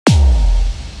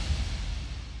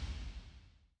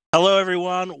Hello,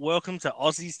 everyone. Welcome to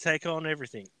Aussie's Take on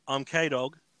Everything. I'm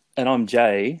K-Dog. And I'm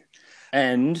Jay,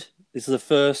 and this is the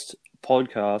first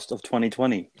podcast of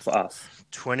 2020 for us.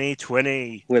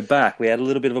 2020. We're back. We had a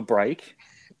little bit of a break,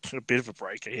 A bit of a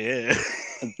break, yeah.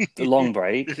 a long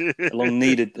break, a long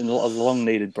needed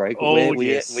break. But Oh, we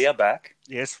yes. are back.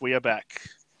 Yes, we are back.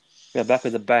 We are back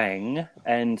with a bang.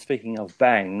 And speaking of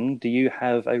bang, do you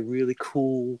have a really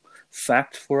cool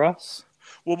fact for us?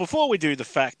 Well, before we do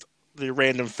the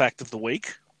random fact of the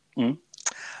week, Mm.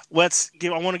 I want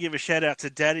to give a shout out to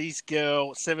Daddy's Girl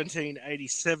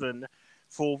 1787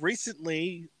 for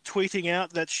recently tweeting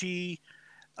out that she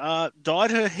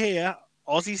dyed her hair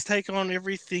Aussie's Take on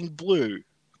Everything blue.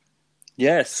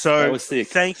 Yes, So that was sick.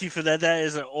 thank you for that. That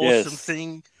is an awesome Yes,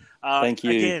 thing. thank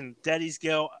you. Again, Daddy's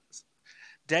Girl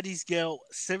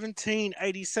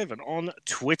 1787 on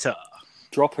Twitter.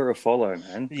 Drop her a follow,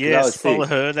 man. 'Cause that Yes, was follow sick.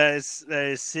 her. That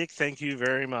is sick. Thank you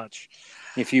very much.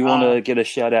 If you want to get a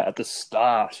shout out at the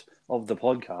start of the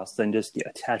podcast, then just get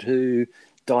a tattoo,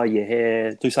 dye your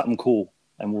hair, do something cool,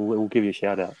 and we'll give you a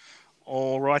shout out.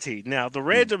 Alrighty. Now the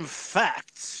random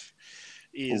fact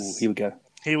is Here we go.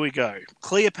 Here we go.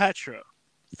 Cleopatra,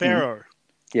 Pharaoh,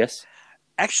 Yes.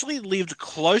 actually lived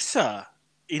closer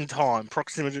in time,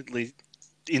 proximately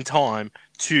in time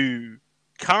to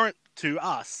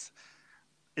us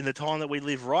in the time that we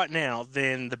live right now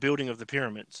than the building of the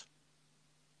pyramids.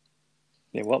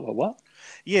 Yeah. What?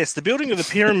 Yes, the building of the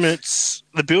pyramids,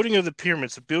 the building of the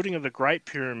Great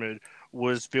Pyramid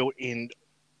was built in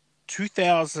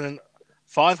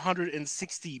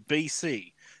 2560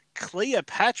 BC.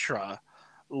 Cleopatra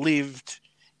lived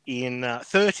in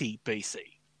 30 BC.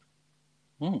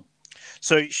 Mm.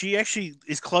 So she actually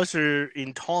is closer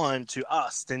in time to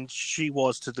us than she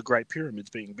was to the Great Pyramids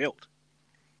being built.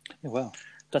 Yeah, wow.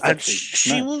 That's And actually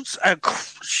she was I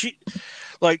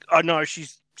know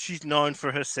she's known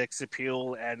for her sex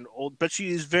appeal but she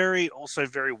is also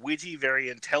very witty, very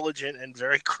intelligent, and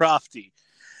very crafty.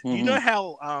 Mm-hmm. You know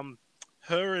how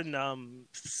her and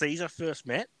Caesar first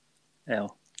met?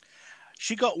 How?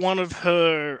 She got one of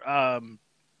her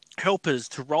helpers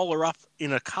to roll her up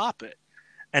in a carpet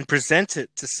and present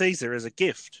it to Caesar as a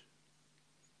gift.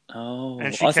 Oh,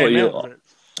 And she came out with it.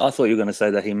 I thought you were going to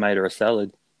say that he made her a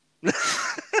salad.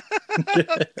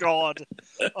 God.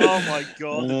 Oh my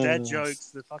God. The dad jokes.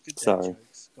 The fucking dad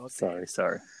jokes. God Sorry.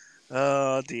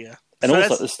 Oh dear. And so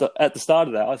also at the start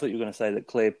of that, I thought you were going to say that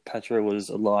Cleopatra was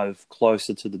alive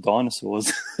closer to the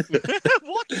dinosaurs.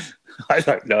 What? I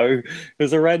don't know. It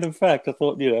was a random fact. I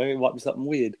thought, it might be something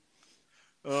weird.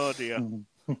 Oh dear.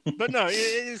 But no, it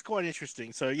is quite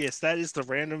interesting. So yes, that is the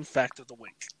random fact of the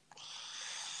week.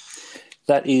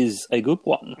 That is a good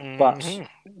one, but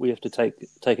Mm-hmm. we have to take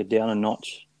it down a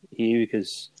notch here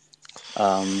because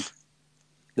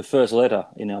the first letter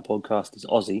in our podcast is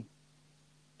Aussie,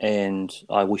 and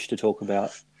I wish to talk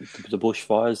about the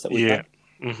bushfires that we've had.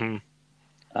 Mm-hmm.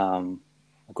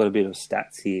 I've got a bit of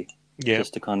stats here,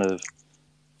 just to kind of,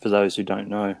 for those who don't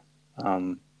know,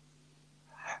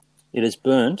 it has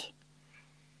burnt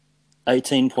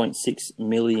 18.6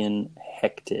 million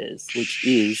hectares, which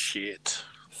is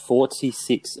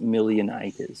 46 million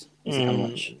acres. Is how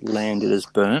much land it has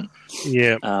burnt.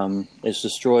 Yeah. It's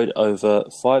destroyed over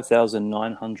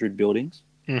 5,900 buildings.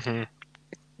 Mm-hmm.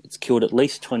 It's killed at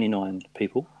least 29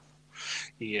 people.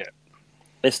 Yeah.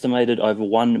 Estimated over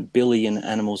 1 billion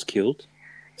animals killed.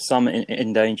 Some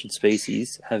endangered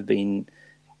species have been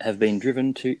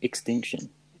driven to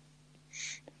extinction.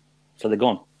 So they're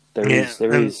gone.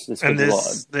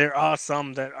 There are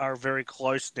some that are very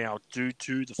close now due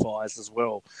to the fires as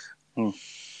well.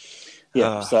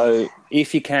 Yeah, so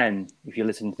if you're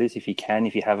listening to this, if you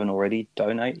haven't already,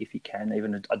 donate. If you can,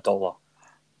 even $1.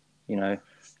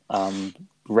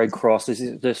 Red Cross.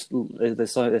 There's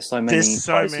so many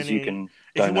places you can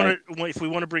donate. If we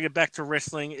want to bring it back to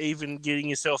wrestling, even getting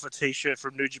yourself a T-shirt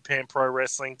from New Japan Pro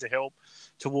Wrestling to help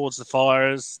towards the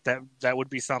fires, that would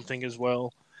be something as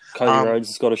well. Cody Rhodes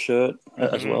has got a shirt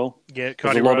as well. Yeah,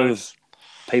 There's a lot of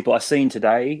people I've seen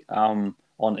today on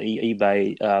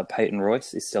eBay. Peyton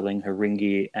Royce is selling her ring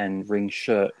gear and ring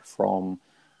shirt from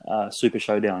Super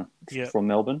Showdown from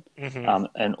Melbourne,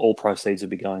 and all proceeds will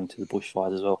be going to the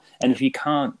bushfires as well. And if you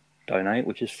can't donate,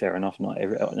 which is fair enough, not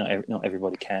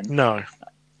everybody can. No.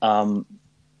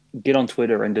 Get on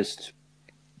Twitter and just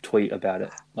tweet about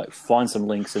it. Like, find some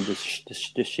links and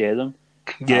just share them.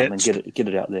 Yeah, and get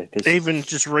it out there. Even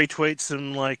just retweet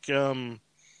some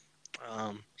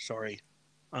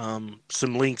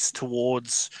some links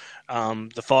towards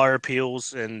the fire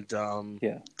appeals and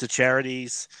to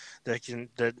charities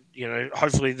that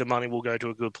hopefully the money will go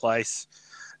to a good place,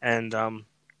 and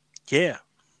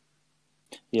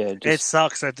Yeah, it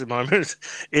sucks at the moment.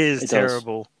 It is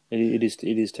terrible. It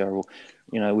is terrible.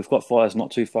 We've got fires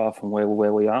not too far from where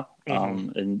we are,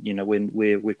 and when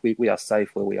we are safe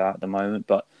where we are at the moment,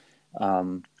 but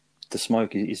the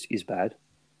smoke is bad.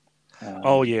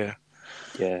 Oh yeah.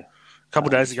 Yeah. A couple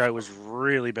of days ago was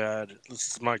really bad. The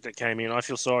smoke that came in. I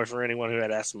feel sorry for anyone who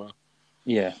had asthma.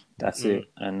 Yeah, that's it.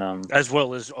 And as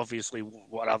well as obviously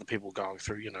what other people are going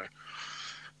through,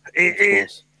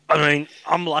 I mean,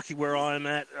 I'm lucky where I'm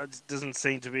at. It doesn't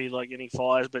seem to be like any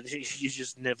fires, but you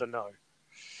just never know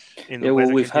in the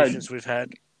weather conditions we've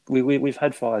had. We've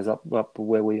had fires up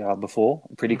where we are before,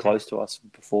 pretty close to us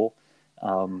before.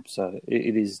 So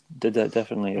it is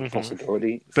definitely a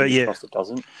possibility. But Fingers crossed it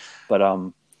doesn't.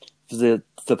 But the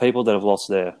people that have lost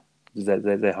their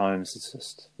homes, it's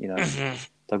just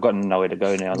they've got nowhere to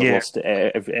go now. They've lost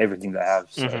everything they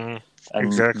have. So. And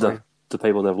exactly. The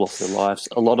people that have lost their lives,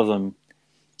 a lot of them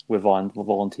were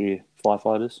volunteer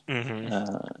firefighters.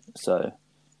 So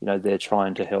they're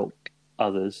trying to help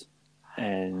others,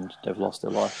 and they've lost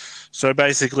their life. So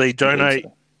basically, donate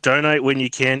when you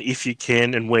can, if you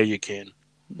can, and where you can.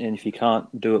 And if you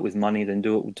can't do it with money, then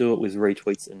do it with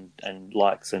retweets and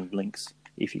likes and links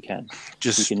if you can.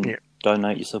 You can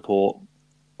donate your support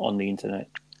on the internet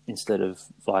instead of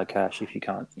via cash if you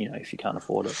can't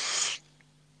afford it.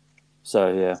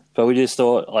 So yeah, but we just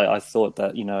thought I thought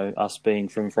that us being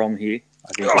from here,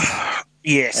 I think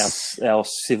yes, our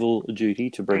civil duty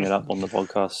to bring it up on the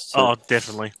podcast. So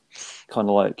definitely. Kind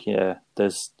of like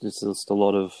there's just a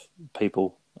lot of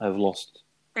people have lost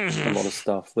a lot of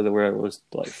stuff, whether it was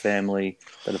like family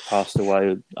that have passed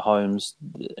away, homes,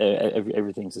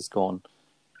 everything's just gone.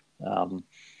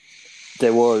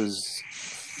 There was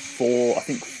 4, I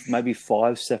think maybe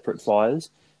 5 separate fires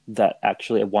that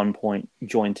actually at one point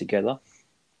joined together,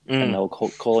 and they were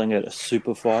calling it a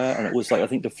super fire, and it was like I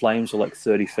think the flames were like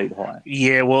 30 feet high.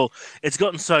 Yeah, well, it's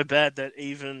gotten so bad that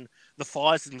even the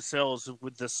fires themselves,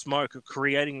 with the smoke, are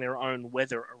creating their own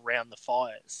weather around the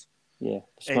fires. Yeah,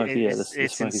 the smoke. The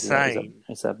smoke insane.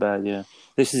 It's that bad. Yeah,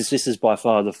 this is by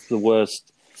far the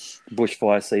worst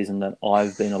bushfire season that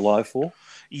I've been alive for.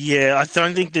 Yeah, I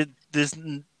don't think that there's.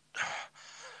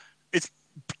 It's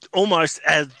almost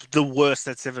as the worst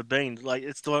that's ever been. Like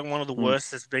it's like one of the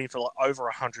worst that's been for like over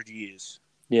 100 years.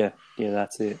 Yeah,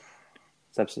 that's it.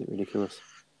 It's absolutely ridiculous.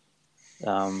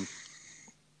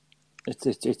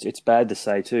 It's bad to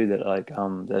say too that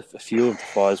that a few of the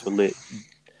fires were lit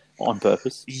on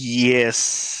purpose.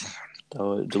 Yes, they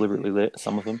were deliberately lit.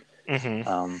 Some of them.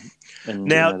 And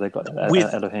now they got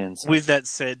out of hand. So. With that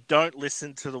said, don't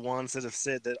listen to the ones that have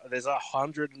said that there's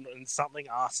 100 and something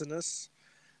arsonists.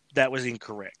 That was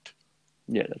incorrect.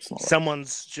 Yeah, that's not right.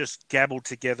 Someone's just gabbled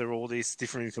together all this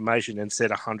different information and said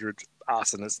 100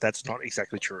 arsonists. That's not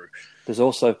exactly true. There's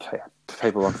also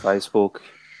people on Facebook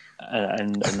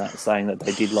and that saying that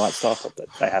they did light stuff, but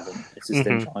they haven't. It's just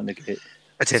them trying to get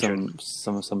attention.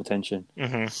 Some attention.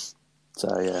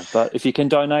 So yeah, but if you can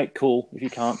donate, cool. If you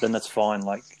can't, then that's fine.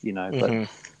 But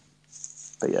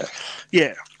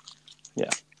yeah.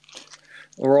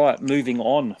 All right, moving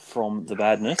on from the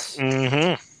badness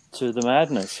to the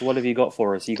madness. What have you got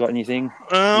for us? You got anything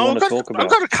you want to talk about? I've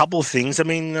got a couple of things. I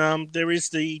mean, there is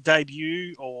the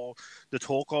debut or the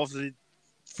talk of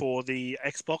for the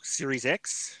Xbox Series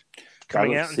X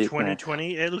coming out in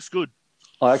 2020. Man. It looks good.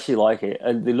 I actually like it.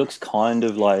 It looks kind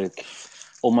of like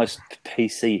almost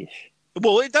PC-ish.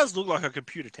 Well, it does look like a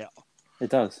computer tower. It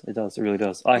does. It really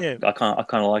does. I kind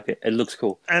of like it. It looks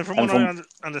cool. And from what I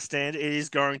understand, it is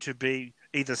going to be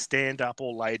either stand up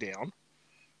or lay down.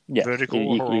 Yeah.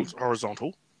 Vertical or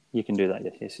horizontal. You can do that,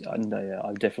 yes. I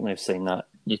definitely have seen that.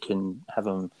 You can have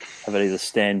it either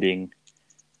standing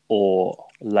or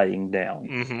laying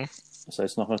down. So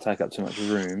it's not going to take up too much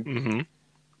room.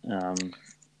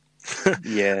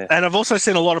 Yeah. And I've also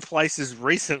seen a lot of places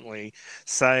recently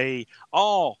say,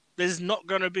 there's not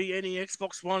going to be any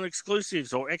Xbox One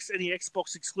exclusives or any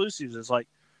Xbox exclusives. It's like,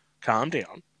 calm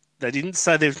down. They didn't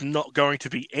say there's not going to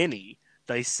be any.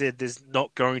 They said there's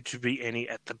not going to be any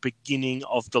at the beginning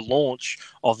of the launch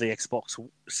of the Xbox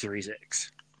Series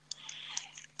X.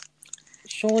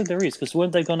 Surely there is, because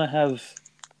weren't they going to have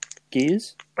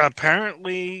Gears?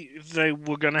 Apparently they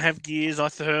were going to have Gears. I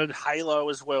heard Halo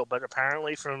as well, but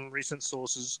apparently from recent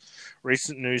sources,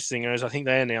 recent news thingers, I think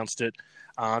they announced it,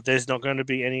 there's not going to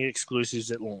be any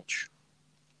exclusives at launch.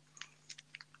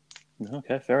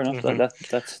 Okay, fair enough.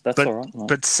 That's all right.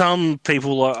 But some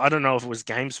people, I don't know if it was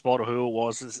GameSpot or who it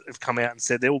was, have come out and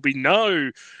said there will be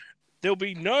no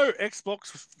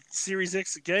Xbox Series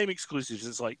X game exclusives.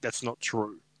 It's like, that's not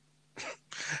true.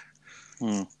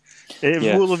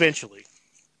 It will eventually.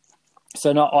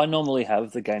 So I normally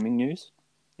have the gaming news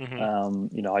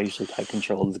Mm-hmm. I usually take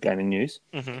control of the gaming news.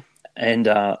 Mm-hmm. And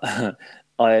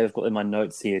I've got in my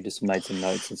notes here, just made some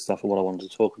notes and stuff of what I wanted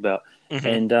to talk about. Mm-hmm.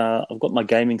 And I've got my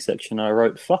gaming section. I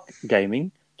wrote, "Fuck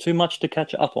gaming, too much to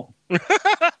catch up on."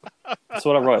 That's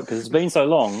what I wrote, because it's been so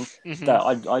long that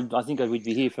I think we'd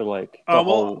be here for like the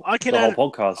whole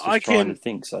podcast just trying to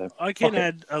think. So I can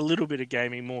add a little bit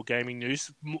of more gaming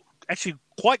news, actually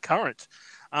quite current.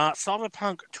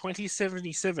 Cyberpunk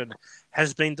 2077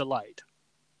 has been delayed.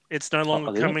 It's no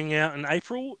longer coming out in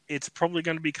April. It's probably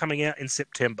going to be coming out in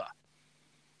September.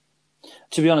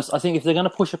 To be honest, I think if they're going to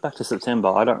push it back to September,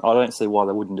 I don't see why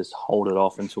they wouldn't just hold it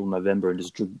off until November and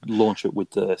just launch it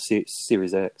with the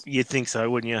Series X. You'd think so,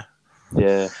 wouldn't you?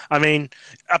 Yeah. I mean,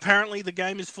 apparently the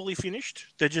game is fully finished.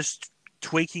 They're just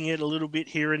tweaking it a little bit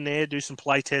here and there, do some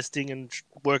play testing and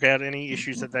work out any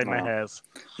issues that they may have.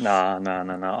 No.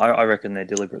 I reckon they're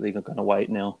deliberately not going to wait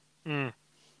now. Mm.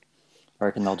 I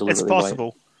reckon they'll deliberately wait. It's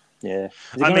possible. Yeah.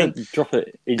 They're going to drop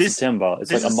it in September.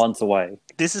 It's like a month away.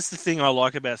 This is the thing I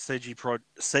like about CD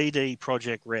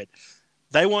Projekt Red.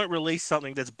 They won't release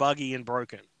something that's buggy and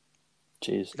broken.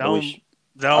 Jeez, I wish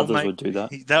others would do that.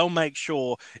 They'll make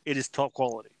sure it is top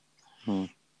quality. I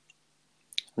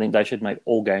think they should make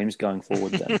all games going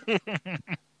forward then. The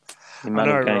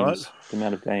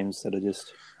amount of games that are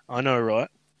just... I know, right?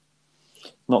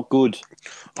 Not good.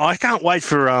 I can't wait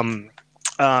for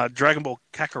Dragon Ball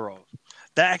Kakarot.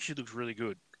 That actually looks really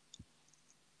good.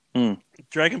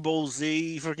 Dragon Ball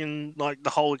Z, freaking like the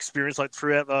whole experience, like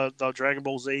throughout the Dragon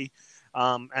Ball Z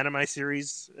anime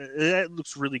series, it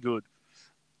looks really good.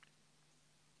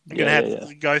 You're going to have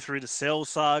to go through the Cell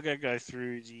saga, go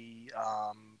through the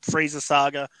Frieza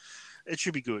saga. It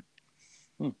should be good.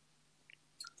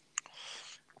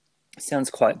 Sounds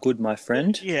quite good, my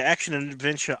friend. Yeah, action and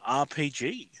adventure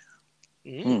RPG.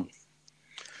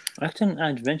 Action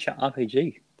and adventure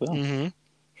RPG. Well,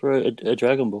 for a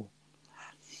Dragon Ball.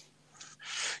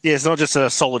 Yeah, it's not just a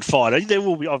solid fighter. There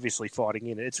will be obviously fighting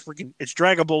in it. It's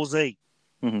Dragon Ball Z.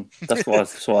 That's why I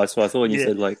thought when you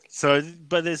said like... So,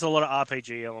 but there's a lot of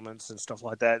RPG elements and stuff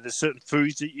like that. There's certain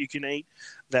foods that you can eat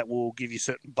that will give you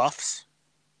certain buffs.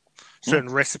 Certain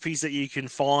recipes that you can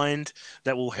find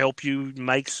that will help you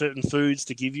make certain foods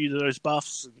to give you those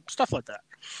buffs and stuff like that.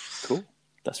 Cool.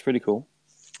 That's pretty cool.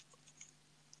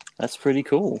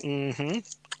 Mm-hmm.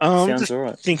 Sounds all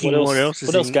right. Thinking what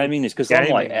else gaming is, because I'm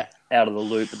like out of the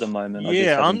loop at the moment.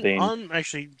 I'm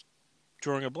actually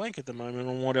drawing a blank at the moment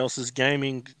on what else is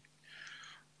gaming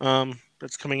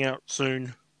that's coming out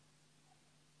soon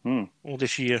or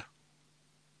this year.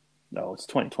 No, it's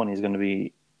 2020 is going to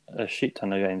be a shit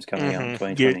ton of games coming out in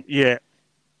 2020. Yeah.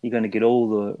 You're going to get all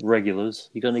the regulars.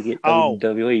 You're going to get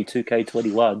WWE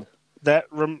 2K21.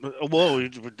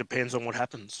 It depends on what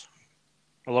happens.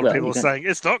 A lot of people are saying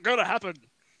it's not going to happen.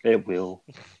 It will.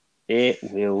 It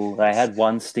will. They had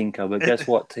one stinker, but guess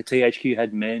what? THQ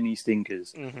had many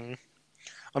stinkers. Mm-hmm.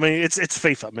 I mean, it's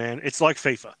FIFA, man. It's like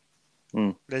FIFA.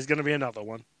 There's going to be another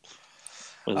one.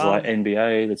 It's like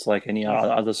NBA. It's like any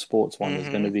other sports one. There's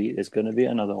going to be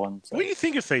another one. So. What do you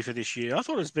think of FIFA this year? I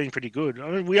thought it's been pretty good.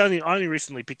 I mean, I only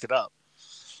recently picked it up.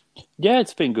 Yeah,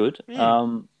 it's been good.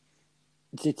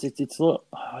 It's a lot.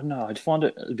 I know. I find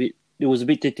it a bit. It was a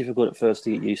bit difficult at first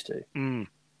to get used to.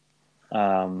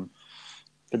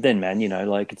 But then, man,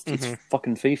 it's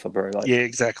fucking FIFA, bro. Like, yeah,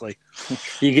 exactly.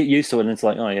 You get used to it, and it's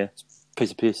like, oh yeah, it's a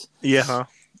piece of piss. Yeah.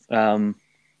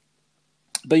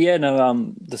 But yeah,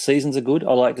 no. The seasons are good.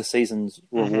 I like the seasons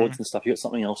rewards and stuff. You got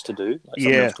something else to do,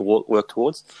 something else to work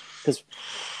towards. Because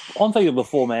on FIFA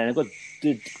before, man,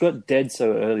 it got dead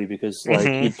so early because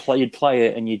you'd play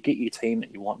it and you'd get your team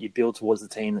that you want. You'd build towards the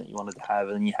team that you wanted to have,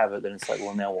 and then you have it. Then it's like,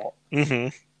 well, now what?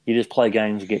 You just play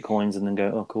games, you get coins, and then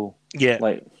go, oh, cool. Yeah,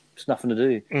 like there's nothing to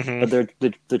do. But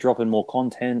they're dropping more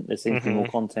content. There seems to be more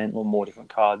content, more different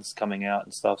cards coming out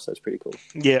and stuff. So it's pretty cool.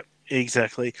 Yeah.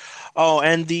 Exactly. Oh,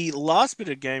 and the last bit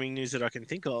of gaming news that I can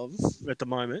think of at the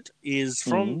moment is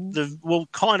from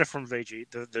kind of from VG,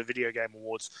 the Video Game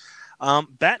Awards.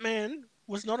 Batman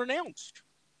was not announced.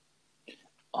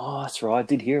 Oh, that's right. I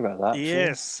did hear about that.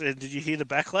 Yes. Did you hear the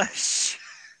backlash?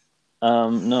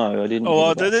 No, I didn't.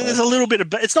 Oh, there's a little bit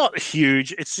of... It's not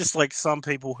huge. It's just like some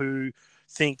people who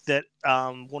think that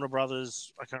Warner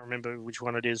Brothers, I can't remember which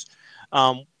one it is,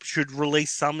 should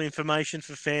release some information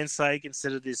for fans' sake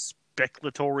instead of this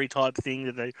speculatory type thing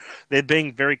that they're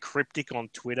being very cryptic on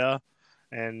Twitter,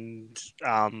 and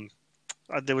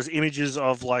there was images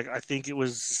of I think it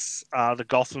was the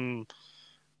Gotham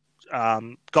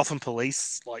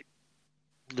Police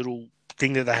little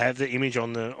thing that they have, the image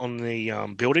on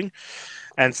the building,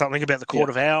 and something about the Court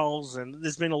of Owls, and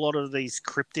there's been a lot of these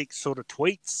cryptic sort of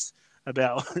tweets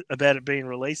about it being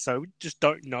released, so we just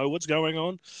don't know what's going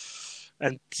on.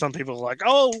 And some people are like,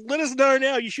 "Oh, let us know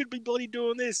now. You should be bloody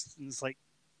doing this." And it's like,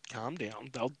 calm down.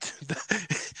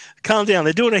 Calm down.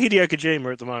 They're doing a Hideo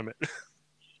Kojima at the moment.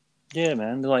 Yeah,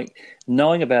 man. Like,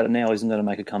 knowing about it now isn't going to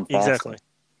make it come faster. Exactly.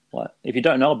 Like, if you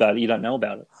don't know about it, you don't know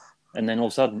about it. And then all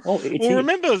of a sudden, it's here.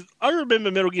 I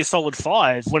remember Metal Gear Solid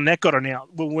 5 when that got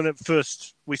announced. When it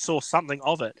first we saw something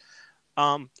of it.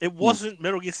 It wasn't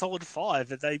Metal Gear Solid 5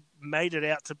 that they made it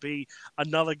out to be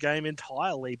another game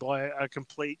entirely by a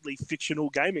completely fictional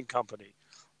gaming company.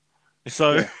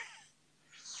 So,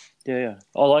 yeah.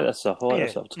 I like that stuff.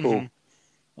 It's cool. Mm-hmm.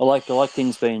 I like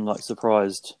things being like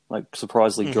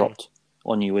surprisingly dropped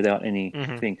on you without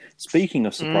anything. Speaking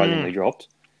of surprisingly dropped,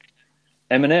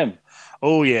 Eminem.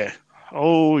 Oh yeah.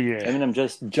 Eminem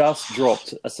just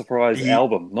dropped a surprise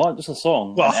album, not just a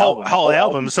song. Well, a whole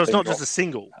album, so it's not just a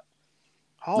single.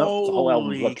 The whole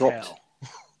album got dropped.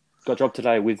 Got dropped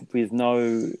today with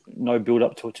no build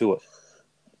up to it.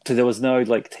 So there was no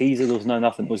like teaser, there was no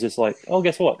nothing. It was just like, oh,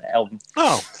 guess what? The album.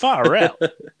 Oh, far out.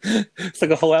 It's like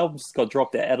a whole album just got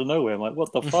dropped out of nowhere. I'm like,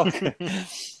 what the fuck?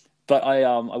 But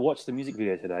I watched the music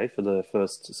video today for the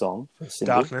first song.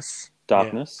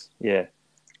 Darkness. Yeah.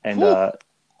 And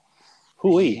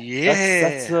hooey.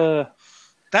 Yeah.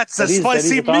 That's a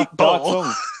spicy meatball. Dark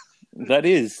song.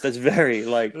 That's very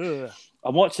like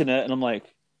I'm watching it and I'm like,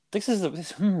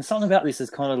 something about this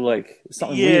is kind of like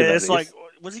something weird about it's this. Like,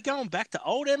 was he going back to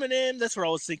old Eminem? That's what I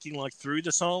was thinking. Like through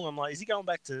the song, I'm like, is he going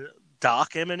back to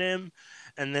dark Eminem?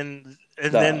 And then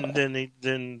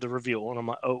the reveal, and I'm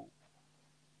like, oh.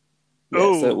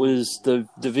 So it was the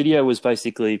video was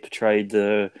basically portrayed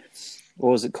what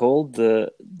was it called?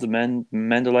 The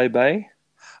Mandalay Bay?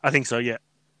 I think so. Yeah.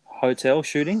 Hotel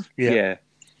shooting. Yeah.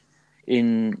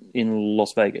 In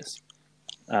Las Vegas.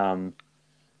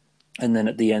 And then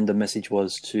at the end, the message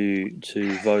was to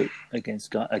vote against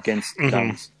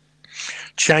guns,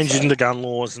 changing the gun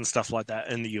laws and stuff like that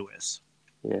in the US.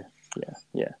 Yeah.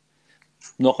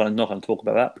 Not going to talk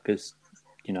about that because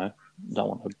don't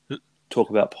want to talk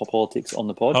about politics on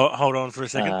the pod. Hold on for a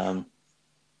second.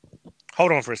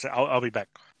 Hold on for a second. I'll be back.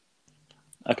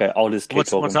 Okay, I'll just keep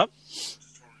talking. What's up?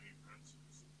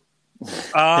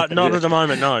 Not at the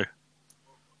moment. No,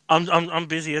 I'm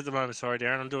busy at the moment. Sorry,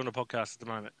 Darren. I'm doing a podcast at the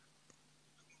moment.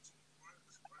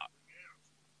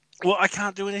 Well, I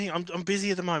can't do anything. I'm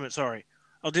busy at the moment. Sorry,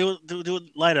 I'll do it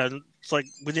later. It's like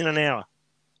within an hour.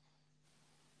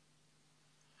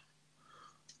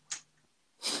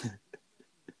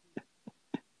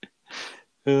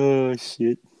 Oh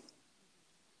shit!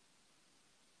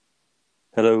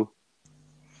 Hello.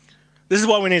 This is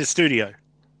why we need a studio.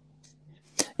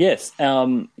 Yes.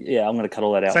 I'm going to cut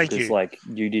all that out Thank because, you. like,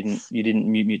 you didn't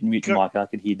mute your mic. I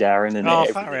could hear Darren and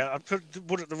everything. Far out. I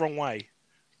put it the wrong way.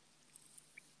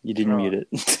 You didn't mute it.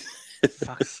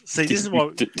 Fuck. See, this is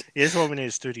why we need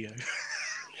a studio.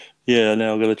 Yeah,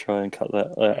 now I've got to try and cut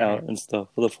that out and stuff.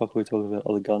 What the fuck are we talking about?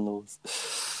 All the gun laws.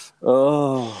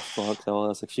 Oh, fuck. Oh,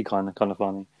 that's actually kind of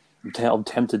funny. I'm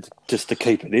tempted just to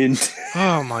keep it in.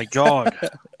 Oh, my God.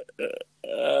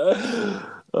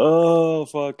 Oh,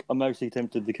 fuck. I'm actually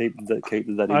tempted to keep that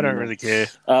in. I don't really care.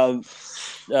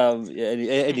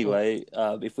 Anyway,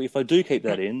 if I do keep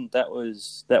that in, that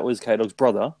was K-Dog's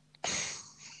brother.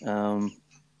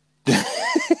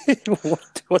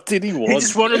 What did he want? He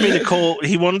just wanted me to call.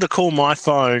 He wanted to call my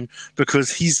phone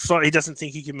because he doesn't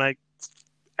think he can make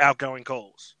outgoing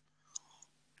calls.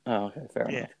 Oh, okay, fair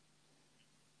enough.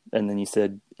 And then you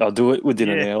said, "I'll do it within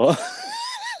an hour."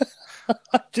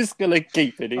 I'm just gonna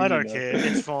keep it in. I don't care.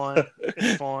 It's fine.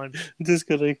 It's fine. I'm just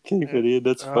gonna keep it in.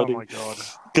 That's funny. Oh my God!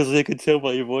 Because I can tell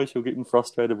by your voice you're getting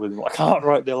frustrated with him. I can't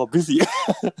right now. I'm busy.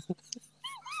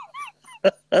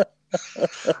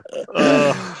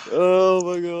 Oh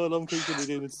my God! I'm keeping it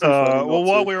in. It's too funny. Well,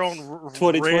 while we're on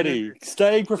 2020,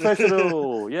 staying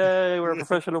professional. Yay! We're a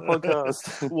professional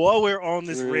podcast. While we're on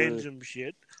this random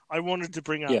shit, I wanted to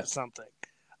bring up something.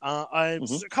 A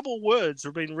couple of words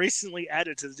have been recently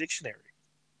added to the dictionary.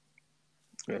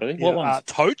 Really? What ones?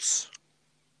 Totes.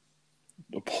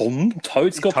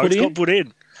 Totes got put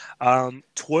in.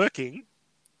 Twerking.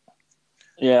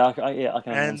 Yeah, I can understand.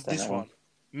 And this one,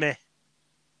 meh.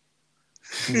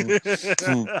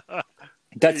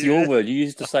 That's your word. You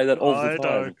used to say that all the time.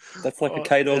 Know. That's like a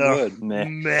K-Dog word.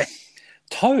 Meh.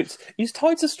 Totes. Is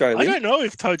Totes Australian? I don't know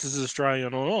if Totes is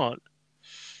Australian or not.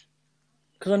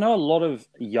 Because I know a lot of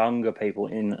younger people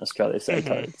in Australia say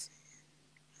totes.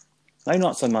 Maybe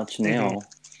not so much now.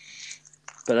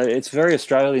 But it's a very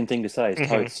Australian thing to say, is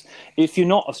totes. If you're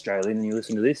not Australian and you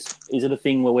listen to this, is it a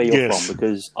thing where you're from?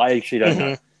 Because I actually don't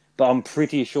know. But I'm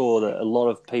pretty sure that a lot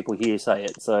of people here say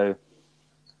it. So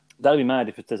That'd be mad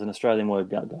if there's an Australian word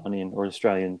going in or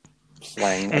Australian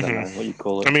slang. I don't know what you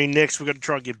call it. I mean, next we've got to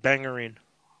try and get banger in.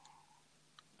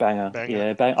 Banger.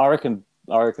 Yeah. I reckon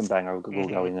banger will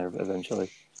go in there eventually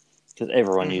because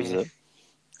everyone uses it.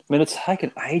 I mean, it's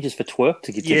taken ages for twerk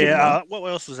to get to Yeah. What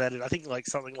else was added? I think like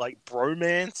something like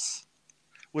bromance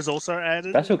was also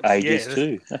added. That took ages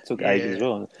too. That took ages as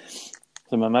well.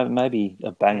 So maybe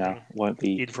a banger won't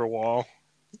be in for a while.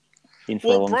 In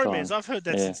for a long bromance, time. I've heard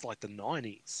that since like the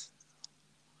 90s.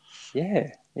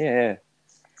 Yeah.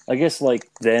 I guess like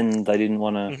then they didn't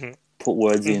want to put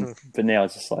words in, but now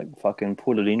it's just like fucking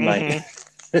put it in, mate.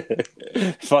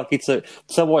 Fuck it. So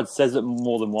someone says it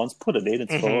more than once, put it in.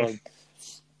 It's fine.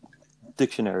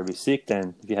 Dictionary would be sick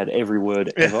then if you had every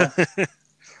word ever.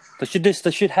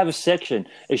 They should have a section.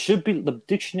 The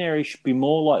dictionary should be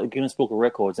more like the Guinness Book of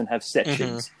Records and have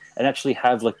sections and actually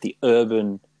have like the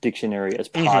urban dictionary as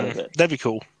part of it. That'd be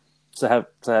cool. So have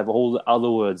all the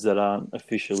other words that aren't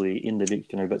officially in the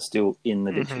dictionary but still in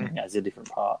the dictionary as a different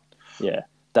part. Yeah,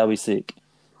 that'd be sick.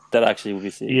 That actually would be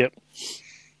sick. Yep.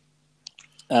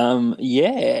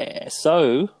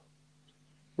 So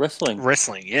wrestling.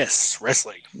 Yes,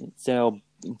 wrestling. It's our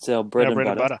bread and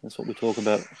butter. That's what we talk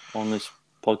about on this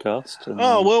podcast. And,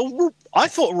 I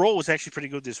thought Raw was actually pretty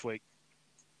good this week.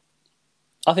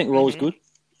 I think Raw was good.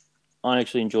 I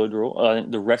actually enjoyed Raw. I think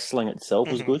the wrestling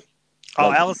itself was good.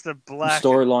 Aleister Black.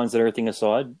 Storylines and everything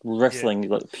aside, wrestling,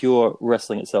 like pure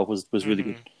wrestling itself was really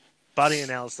good. Buddy and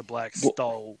Aleister Black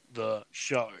stole the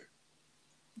show.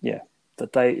 Yeah.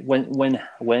 But when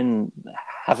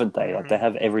haven't they? Like they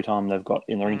have every time they've got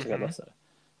in the ring together. So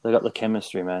they got the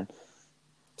chemistry, man.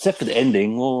 Except for the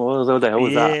ending. What the hell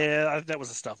was that? Yeah, that was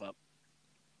a stuff up.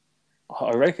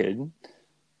 I reckon.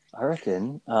 I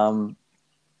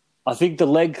think the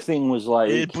leg thing was like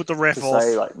it put the ref off.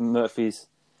 Say like Murphy's.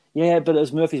 Yeah, but it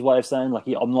was Murphy's way of saying like,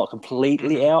 I'm not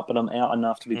completely out, but I'm out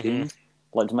enough to be pinned.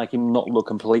 Like to make him not look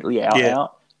completely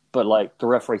out. But like the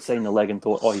referee seen the leg and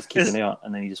thought, he's kicking out,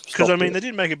 and then he just because they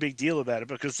didn't make a big deal about it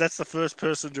because that's the first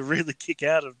person to really kick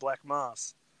out of Black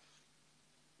Mass.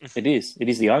 It is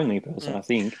the only person I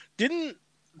think. Didn't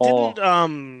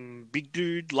big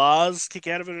dude Lars kick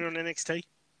out of it on NXT?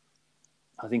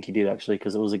 I think he did actually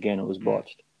because it was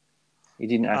botched. He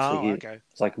didn't actually hit. Okay.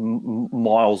 It's like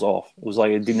miles off. It was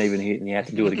like it didn't even hit, and he had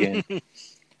to do it again.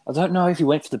 I don't know if he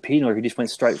went for the pin or if he just went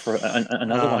straight for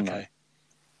another one. Okay. I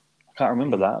can't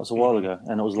remember that. It was a while ago,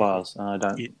 and it was Lars, and I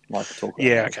don't like to talk about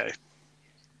that. Okay.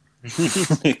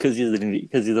 Because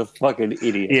he's a fucking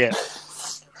idiot. Yeah.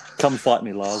 Come fight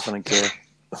me, Lars. I don't care.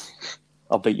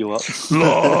 I'll beat you up.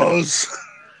 Lars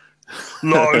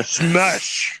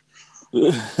smash.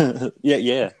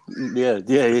 Yeah.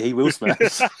 He will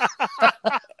smash.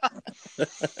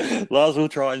 Lars will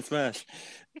try and smash.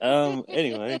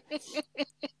 Anyway.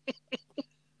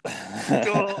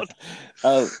 God.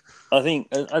 I think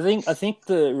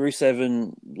the Rusev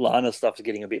and Lana stuff is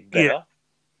getting a bit better. Yeah.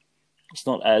 It's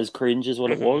not as cringe as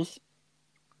what it was.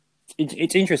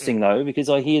 It's interesting though because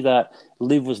I hear that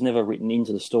Liv was never written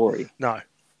into the story. No.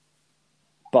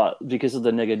 But because of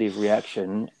the negative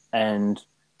reaction and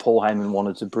Paul Heyman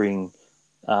wanted to bring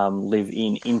Liv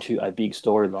into a big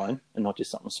storyline and not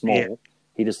just something small,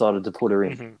 he decided to put her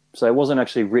in. So it wasn't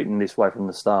actually written this way from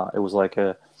the start. It was like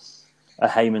a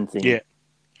Heyman thing. Yeah.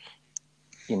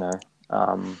 You know,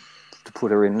 to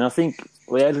put her in. And I think,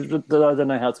 I don't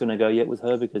know how it's going to go yet with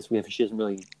her because she hasn't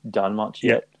really done much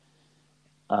yet.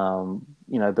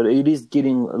 You know, but it is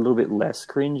getting a little bit less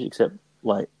cringe, except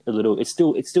like a little. It's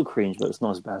still cringe, but it's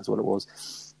not as bad as what it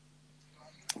was.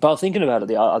 But I was thinking about it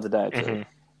the other day, actually. And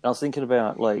I was thinking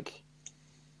about like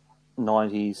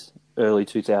 90s, early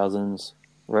 2000s,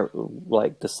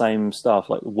 like the same stuff,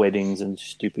 like weddings and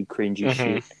stupid cringy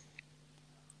shit.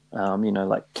 You know,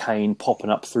 like Kane popping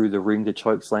up through the ring to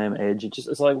chokeslam Edge. It's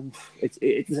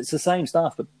the same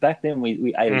stuff, but back then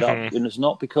we ate it up, and it's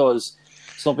not because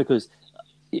of the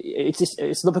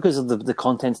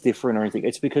content's different or anything.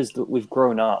 It's because we've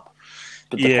grown up,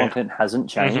 but the content hasn't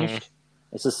changed.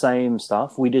 It's the same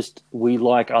stuff. We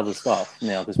like other stuff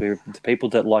now because the people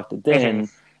that liked it then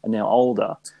are now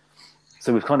older,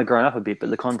 so we've kind of grown up a bit, but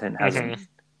the content hasn't.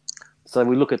 So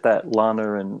we look at that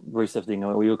Lana and Rusev thing,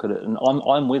 and we look at it, and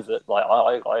I'm with it. Like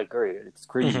I agree, it's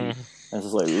cringy. And it's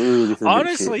just like, ooh, this is I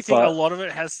honestly think a lot of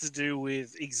it has to do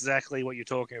with exactly what you're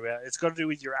talking about. It's got to do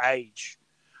with your age.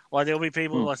 Like there'll be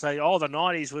people that say, "Oh, the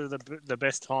 '90s were the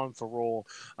best time for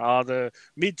Raw, the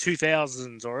mid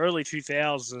 2000s or early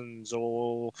 2000s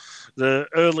or the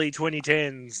early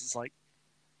 2010s." It's like,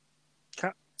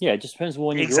 it just depends on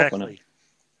when you grew up on it.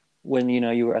 when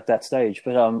you were at that stage.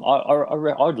 But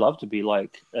I'd love to be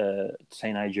like a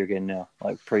teenager again now,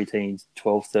 like preteens,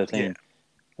 12, 13. Yeah.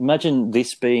 Imagine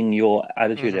this being your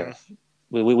Attitude Era.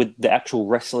 With the actual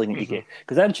wrestling that you get,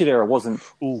 because Attitude Era wasn't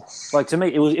like, to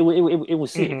me it was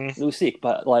sick. It was sick,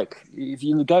 but like if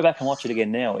you go back and watch it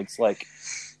again now, it's like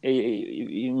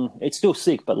it's still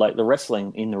sick, but like the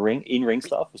wrestling in ring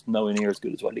stuff was nowhere near as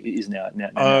good as what it is now.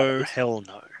 Hell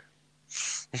no.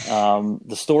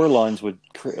 The storylines would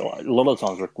a lot of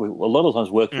times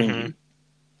were cringy.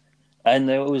 And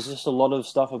there was just a lot of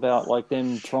stuff about like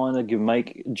them trying to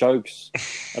make jokes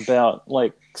about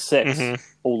like sex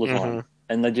all the time.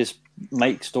 And they just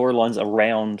make storylines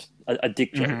around a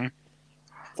dick joke.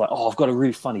 It's like, I've got a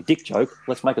really funny dick joke.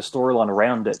 Let's make a storyline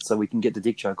around it so we can get the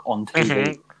dick joke on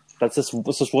TV. That's just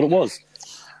what it was.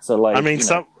 So like, but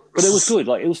it was good.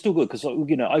 Like, it was still good because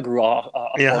I grew up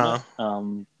on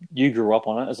it. You grew up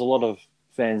on it. There's a lot of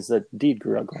fans that did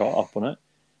grow up on it.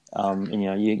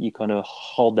 And you kind of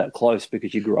hold that close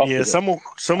because you grew up. Yeah, some will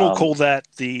call that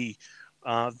the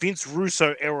Vince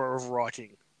Russo era of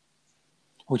writing.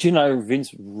 Would you know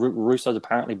Vince Russo's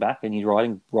apparently back and he's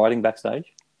writing backstage?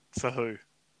 For who?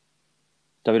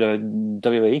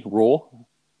 WWE Raw.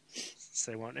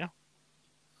 Say what now?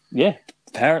 Yeah,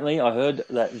 apparently I heard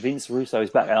that Vince Russo is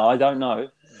back, and I don't know.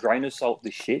 Grain of salt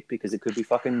this shit because it could be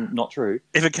fucking not true.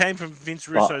 If it came from Vince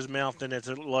Russo's mouth, then it's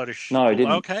a load of shit. No, it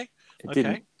didn't. Okay,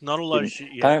 didn't. Not a load of shit.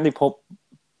 Yeah.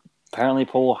 Apparently,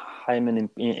 Paul Heyman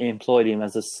employed him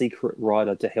as a secret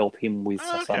writer to help him with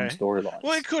some storylines.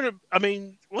 Well, it could have. I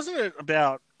mean, wasn't it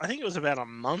about? I think it was about a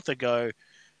month ago.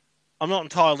 I'm not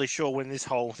entirely sure when this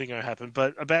whole thing happened,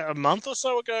 but about a month or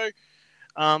so ago,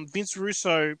 Vince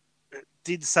Russo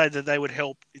did say that they would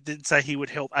help. Did say he would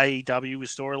help AEW with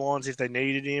storylines if they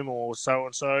needed him, or so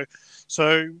and so.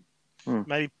 So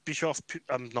maybe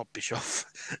not Bischoff,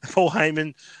 Paul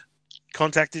Heyman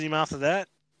contacted him after that.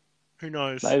 Who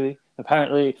knows? Maybe.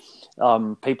 Apparently,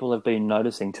 people have been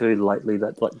noticing too lately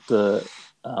that like the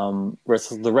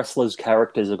wrestlers'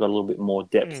 characters have got a little bit more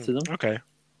depth to them. Okay.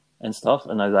 And stuff,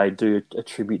 and they do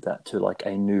attribute that to like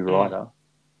a new writer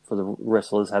for the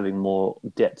wrestlers having more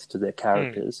depth to their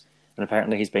characters. And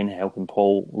apparently, he's been helping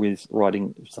Paul with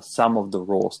writing some of the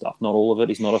Raw stuff, not all of it.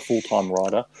 He's not a full-time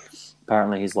writer.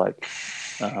 Apparently, he's like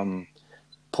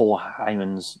Paul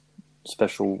Heyman's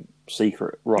special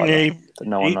secret writer that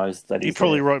no one knows that he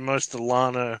probably wrote most of the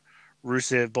Lana,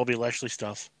 Rusev, Bobby Lashley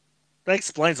stuff. That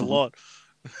explains a lot.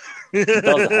 It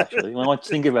does, actually. When I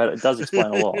think about it, it does explain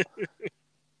a lot.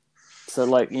 So,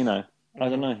 like, I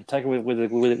don't know. Take it with a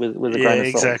grain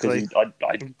of salt. Exactly.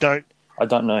 I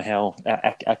don't know how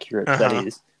accurate that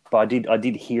is, but I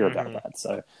did hear about that.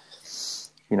 So,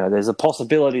 there's a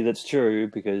possibility that's true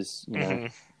because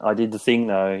I did the thing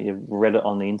though. You read it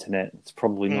on the internet. It's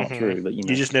probably not true, but you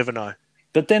just never know.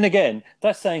 But then again,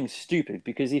 that's saying stupid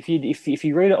because if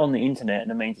you read it on the internet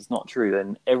and it means it's not true,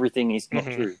 then everything is not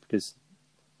true because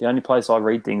the only place I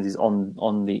read things is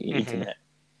on the internet.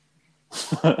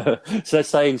 So that's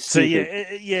saying stupid.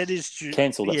 So it is stupid.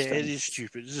 Cancel that. Yeah, it is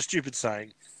stupid. It's a stupid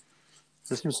saying.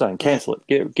 That's what I'm saying. Cancel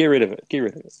it. Get rid of it. Get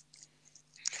rid of it.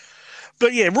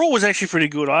 But yeah, Raw was actually pretty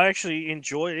good. I actually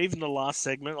enjoyed it. Even the last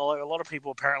segment. A lot of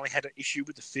people apparently had an issue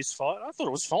with the fist fight. I thought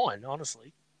it was fine,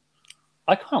 honestly.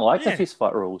 I kind of like the fist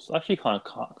fight rules. I actually kind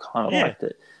of liked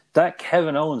it. That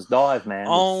Kevin Owens dive, man.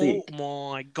 Was sick.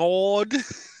 My god.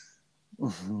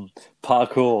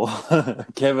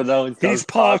 Parkour. Kevin Owens does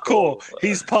parkour.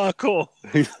 He's parkour.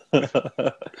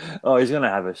 Oh, he's going to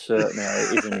have a shirt now,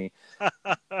 isn't he?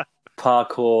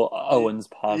 Parkour, Owens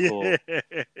parkour. Yeah.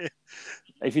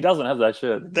 If he doesn't have that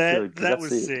shirt, that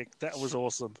was sick. That was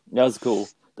awesome. That was cool.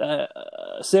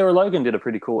 Sarah Logan did a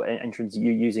pretty cool entrance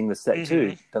using the set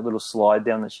too. That little slide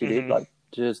down that she did. Like,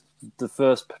 just the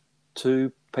first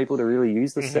two people to really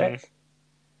use the set.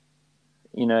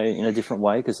 In a different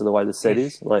way because of the way the set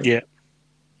is. Like,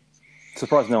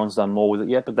 surprised no one's done more with it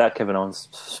yet, but that Kevin Owens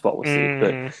spot was sick.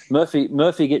 But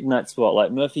Murphy getting that spot,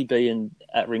 like Murphy being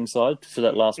at ringside for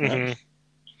that last match,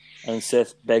 and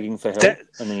Seth begging for help,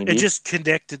 and then it just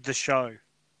connected the show.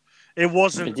 It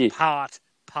wasn't part.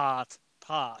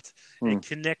 It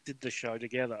connected the show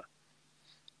together.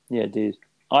 Yeah, it did.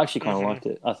 I actually kind of liked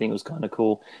it. I think it was kind of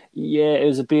cool. Yeah, it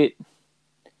was a bit.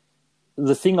 The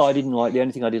only thing I didn't like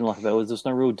about it was there's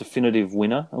no real definitive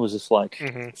winner. It was just like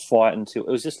fight until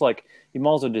it was just like you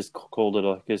might as well just called it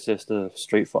like it's just a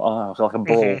street fight, like a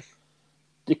brawl.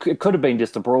 It could have been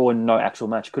just a brawl and no actual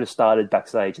match. It could have started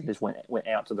backstage and just went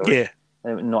out to the ring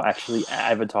and not actually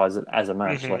advertise it as a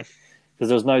match, like because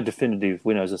there was no definitive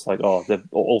winner. It was just like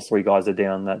all three guys are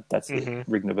down. That's it.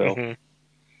 Ring the bell.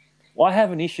 I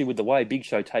have an issue with the way Big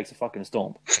Show takes a fucking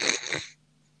stomp.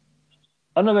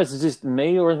 I don't know if it's just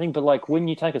me or anything, but like when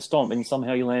you take a stomp and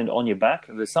somehow you land on your back,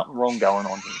 there's something wrong going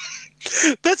on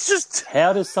here. That's just...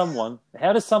 No.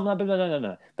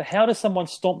 But how does someone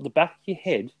stomp the back of your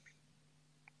head?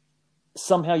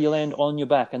 Somehow you land on your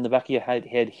back and the back of your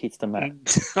head hits the mat.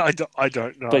 I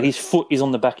don't know. But his foot is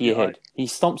on the back of your head. He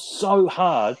stomps so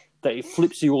hard that it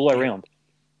flips you all the way around.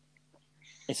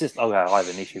 It's just, I have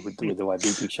an issue with the way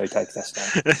Big Show takes that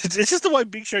stuff. It's just the way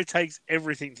Big Show takes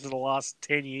everything for the last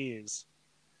 10 years.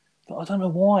 But I don't know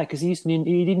why, because he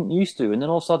didn't used to. And then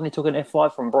all of a sudden he took an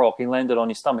F5 from Brock, he landed on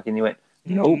his stomach and he went,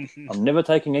 nope, I'm never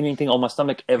taking anything on my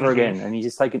stomach ever again. And he's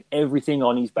just taken everything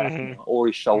on his back or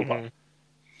his shoulder.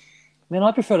 Man,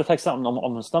 I prefer to take something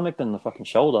on my stomach than the fucking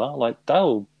shoulder. Like,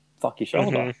 they'll fuck your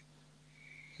shoulder.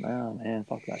 Oh, man,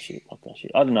 fuck that shit.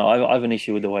 I don't know. I have an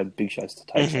issue with the way Big Show's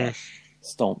takes that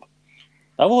stomp.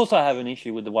 I also have an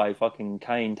issue with the way fucking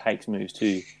Kane takes moves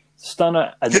too.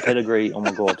 Stunner and pedigree, oh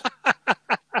my God.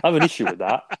 I have an issue with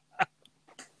that.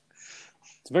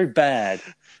 It's very bad.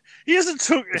 He hasn't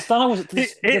took... The stunner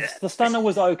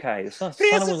was okay. The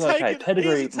stunner was okay. Pedigree... He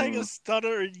hasn't taken a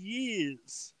stunner in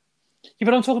years. Yeah,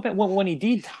 but I'm talking about when he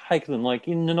did take them, like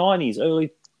in the 90s,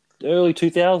 early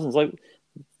 2000s. Like,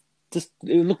 just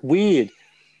it looked weird.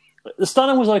 The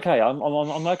stunner was okay. I'm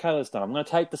okay with the stunner. I'm going to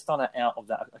take the stunner out of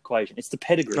that equation. It's the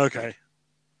pedigree. Okay.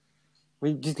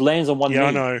 He just lands on one knee.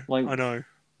 I know. Like, I know.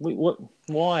 What?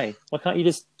 Why? Why can't you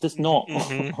just not?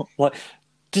 Like,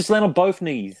 just land on both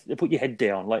knees and put your head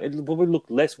down. Like, it would look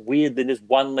less weird than just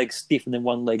one leg stiff and then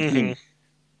one leg in.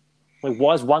 Like,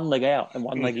 why is one leg out and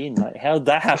one leg in? Like, how did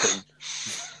that happen?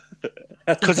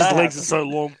 Because his legs are so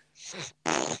long.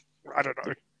 I don't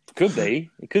know. Could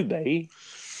be. It could be.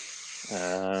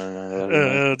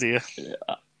 Oh, dear.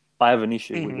 I have an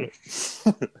issue with it.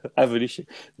 I have an issue.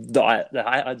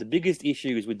 The biggest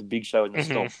issue is with the Big Show and the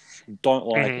stomp. Don't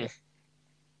like it.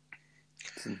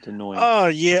 It's annoying. Oh,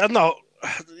 yeah. No,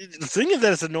 the thing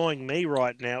that is annoying me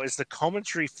right now is the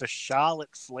commentary for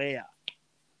Charlotte Flair.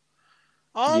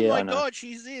 Oh, my God,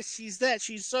 she's this, she's that,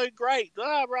 she's so great.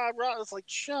 Rah, rah, rah. It's like,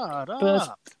 shut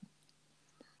up.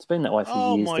 It's been that way for years.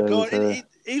 Oh, my God.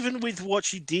 Even with what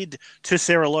she did to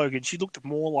Sarah Logan, she looked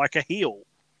more like a heel.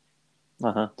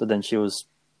 But then she was,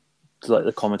 like,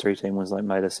 the commentary team was, like,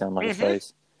 made her sound like a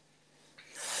face.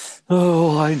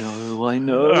 Oh, I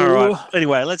know. All right.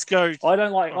 Anyway, let's go. I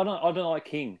don't like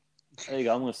King. There you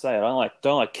go. I'm going to say it. I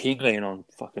don't like King being on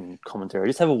fucking commentary.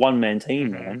 Just have a one-man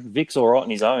team, man. Vic's all right on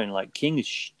his own. Like, King is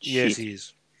shit. Yes, he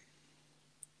is.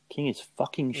 King is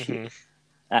fucking shit.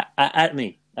 At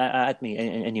me,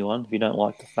 anyone, if you don't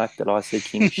like the fact that I said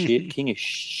King is shit. King is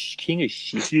shit. King is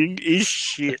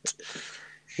shit.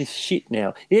 He's shit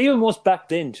now. He even was back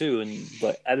then, too, and,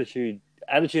 like, Attitude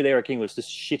Era King was just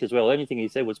shit as well. Anything he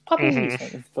said was puppies.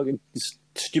 Fucking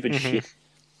stupid shit.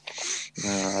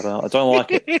 No, I don't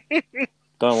like it.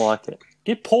 Don't like it.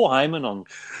 Get Paul Heyman on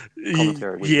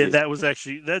commentary.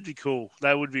 That'd be cool.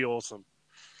 That would be awesome.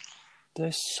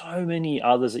 There's so many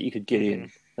others that you could get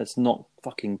in that's not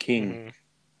fucking King.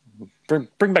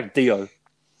 Bring back Dio.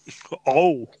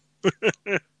 Oh.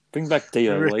 Bring back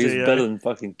Dio. He's better than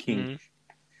fucking King.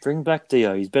 Bring back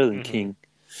Dio. He's better than King.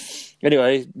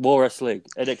 Anyway, War Wrestling.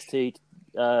 NXT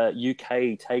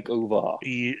UK Takeover.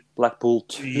 Yeah. Blackpool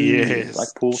 2. Yes.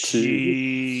 Blackpool 2.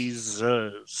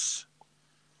 Jesus.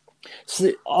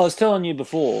 So, I was telling you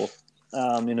before,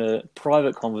 in a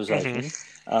private conversation,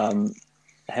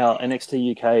 how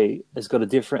NXT UK has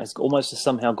almost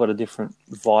somehow got a different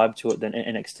vibe to it than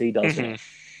NXT does now.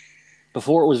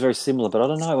 Before it was very similar, but I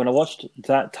don't know. When I watched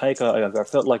that takeover, I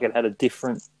felt like it had a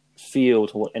different feel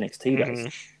to what NXT does.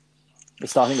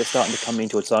 I think it's starting to come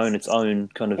into its own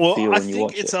kind of feel when you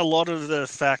watch it. I think it's a lot of the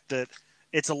fact that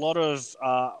it's a lot of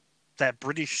that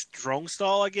British strong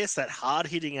style, I guess, that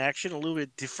hard-hitting action, a little bit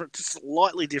different, just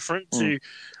slightly different to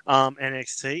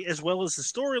NXT, as well as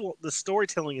the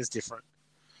storytelling is different.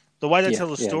 The way they tell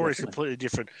the story is completely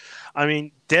different. I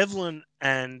mean, Devlin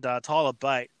and Tyler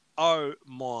Bate, oh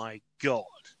my God.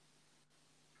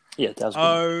 Yeah, that was good.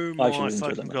 Oh my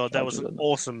fucking God, that was an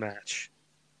awesome match.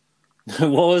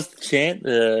 What was the chant?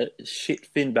 Shit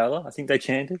Finn Balor? I think they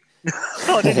chanted.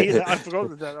 I didn't hear that. I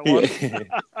forgot that was.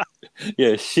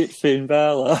 Yeah, shit Finn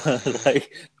Balor.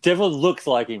 Like, Devlin looks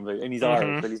like him, and he's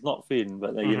Irish, but he's not Finn.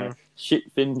 But,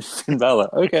 shit Finn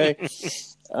Balor. Okay.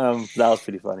 That was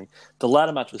pretty funny. The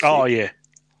ladder match was sick. Oh, yeah.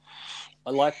 I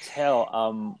liked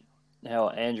how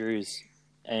Andrews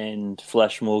and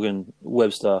Flash Morgan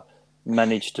Webster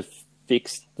managed to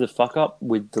fix the fuck up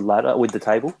with the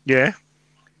table. Yeah.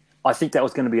 I think that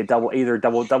was going to be either a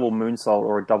double moonsault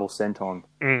or a double senton.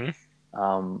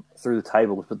 through the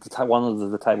table, but one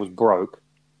of the tables broke,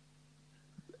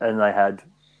 and they had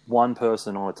one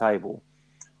person on a table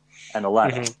and a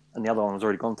ladder, and the other one was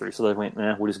already gone through. So they went,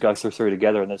 we'll just go through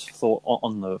together, and they just thought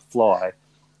on the fly,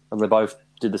 and they both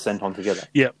did the senton together.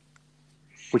 Yep.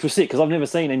 Which was sick, because I've never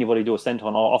seen anybody do a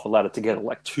senton off a ladder together,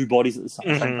 like two bodies at the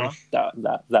same time.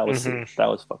 That was sick. That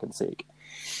was fucking sick.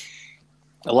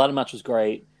 The ladder match was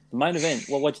great. The main event,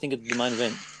 what did you think of the main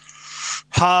event?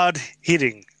 Hard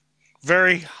hitting.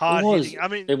 Very hard hitting. I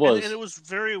mean, it was. And it was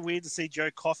very weird to see Joe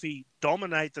Coffey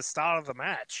dominate the start of the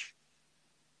match.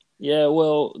 Yeah,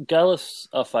 well, Gallus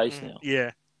are face now.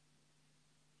 Yeah.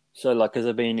 So, because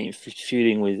they've been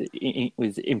feuding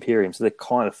with Imperium, so they're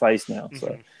kind of face now.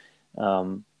 So,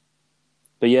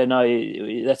 but yeah,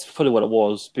 no, that's fully what it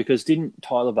was. Because didn't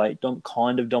Tyler Bate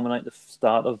kind of dominate the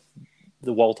start of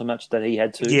the Walter match that he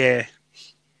had to? Yeah.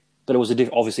 But it was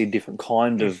obviously a different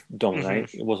kind of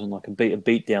dominate. It wasn't like a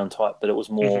beat down type, but it was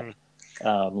more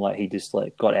like he just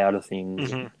got out of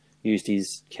things, and used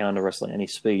his counter wrestling and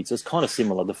his speed. So it's kind of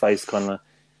similar. The face kind of,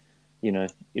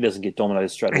 he doesn't get dominated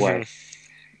straight away.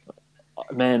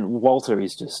 Man, Walter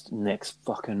is just next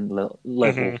fucking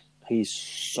level. He's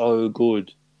so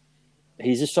good.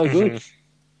 He's just so good.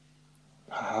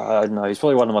 I don't know. He's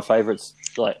probably one of my favorites,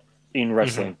 in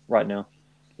wrestling right now.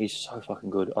 He's so fucking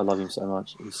good. I love him so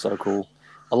much. He's so cool.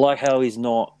 I like how he's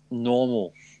not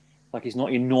normal. He's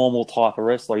not your normal type of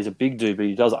wrestler. He's a big dude, but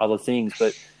he does other things.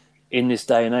 But in this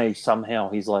day and age,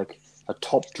 somehow he's like a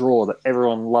top draw that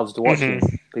everyone loves to watch him.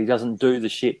 But he doesn't do the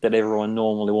shit that everyone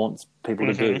normally wants people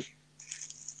to do.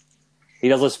 He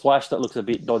does a splash that looks a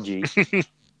bit dodgy.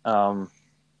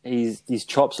 His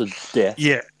chops are death.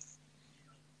 Yeah.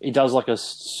 He does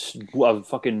a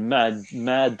fucking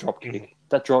mad drop kick.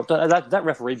 That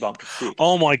referee bump was sick.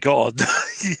 Oh my god!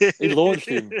 Yeah. He launched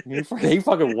him. He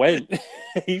fucking went.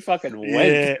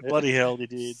 Yeah, bloody hell, he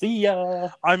did. See ya.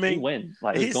 I mean, he went.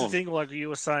 Here's the thing: you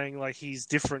were saying, he's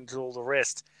different to all the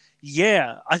rest.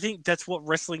 Yeah, I think that's what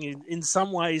wrestling, in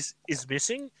some ways, is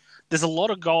missing. There's a lot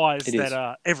of guys that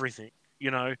are everything.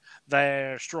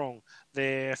 They're strong,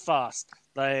 they're fast,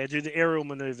 they do the aerial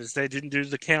maneuvers, they didn't do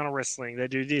the counter wrestling, they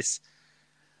do this.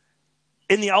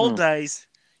 In the old days,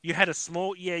 you had a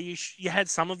small, you had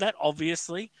some of that,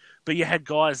 obviously, but you had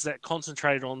guys that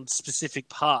concentrated on specific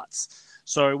parts.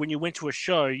 So when you went to a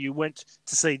show, you went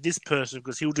to see this person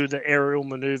because he'll do the aerial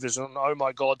maneuvers and oh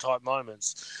my god type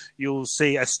moments. You'll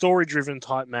see a story-driven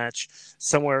type match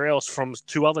somewhere else from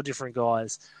two other different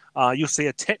guys. You'll see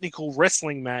a technical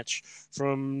wrestling match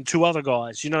from two other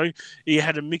guys. You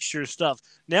had a mixture of stuff.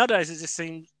 Nowadays, it just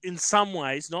seems, in some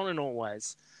ways, not in all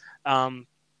ways, there are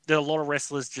a lot of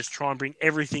wrestlers just try and bring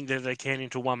everything that they can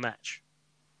into one match.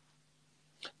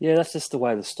 Yeah, that's just the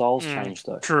way the styles change,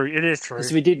 though. True, it is true.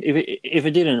 If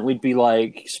it didn't, we'd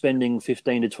be spending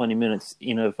 15 to 20 minutes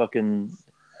in a fucking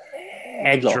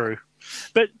headlock. True.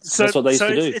 But that's what they used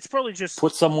to do. It's probably just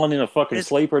put someone in a fucking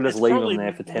sleeper and just leave them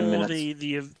there for 10 minutes.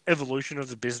 The evolution of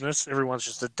the business. Everyone's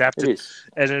just adapted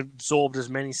and absorbed as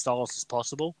many styles as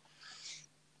possible.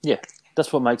 Yeah,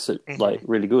 that's what makes it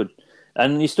really good.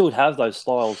 And you still have those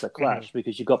styles that clash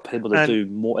because you've got people that do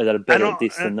more, that are better at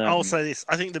this than that. I'll say this: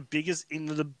 I think the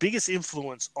biggest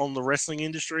influence on the wrestling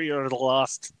industry over the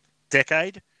last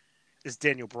decade is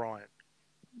Daniel Bryan.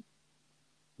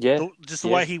 Yeah, the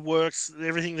way he works,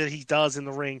 everything that he does in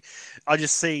the ring, I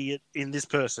just see it in this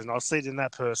person. I'll see it in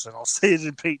that person. I'll see it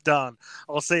in Pete Dunne.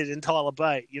 I'll see it in Tyler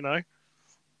Bate.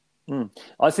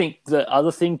 I think the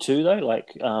other thing too,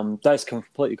 though, that's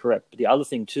completely correct. But the other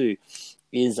thing too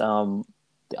is the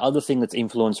other thing that's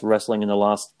influenced wrestling in the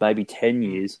last maybe 10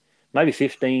 years, maybe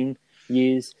 15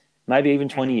 years, maybe even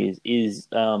 20 years is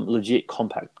legit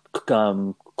combat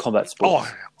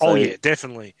sports. Yeah,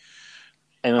 definitely.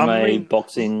 MMA,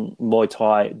 boxing, Muay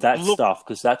Thai, stuff,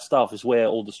 because that stuff is where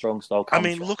all the strong style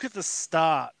comes from. Look at the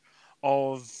start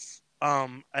of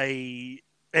a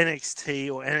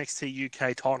NXT or NXT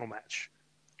UK title match.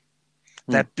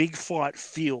 That big fight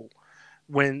feel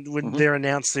when they're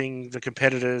announcing the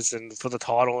competitors and for the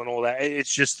title and all that.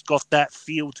 It's just got that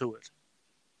feel to it.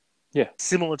 Yeah.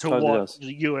 Similar to what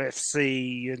the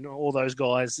UFC and all those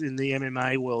guys in the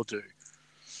MMA world do.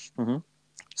 Mm-hmm.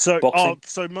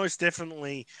 So most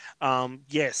definitely,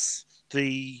 yes,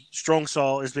 the strong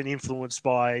style has been influenced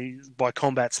by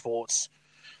combat sports.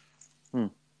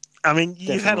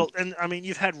 You've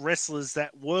had wrestlers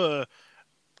that were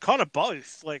kind of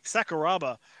both. Like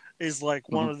Sakuraba is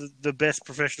one of the best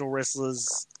professional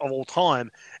wrestlers of all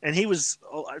time, and he was,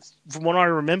 from what I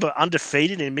remember,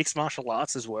 undefeated in mixed martial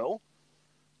arts as well.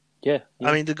 Yeah.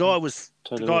 The guy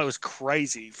was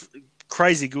crazy.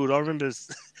 crazy good. I remember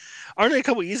only a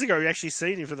couple of years ago we actually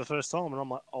seen him for the first time, and I'm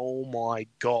like, oh my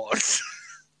god.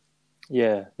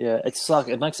 Yeah. It's like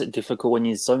it makes it difficult when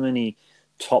there's so many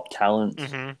top talents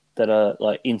mm-hmm. that are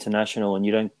like international, and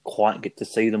you don't quite get to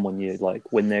see them when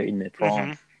they're in their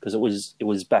prime. Because it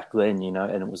was back then,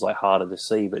 and it was like harder to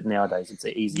see. But nowadays it's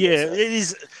easier. Yeah, it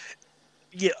is.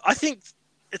 Yeah, I think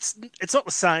it's not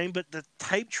the same, but the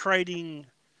tape trading.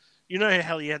 You know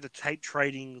how you had the tape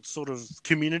trading sort of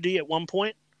community at one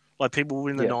point? Like people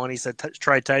in the 90s that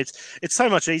trade tapes. It's so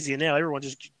much easier now. Everyone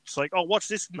just it's like, oh, watch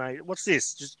this, mate. What's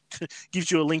this? Just gives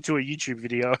you a link to a YouTube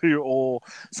video or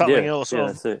something else.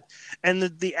 That's it. And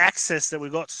the access that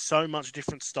we've got to so much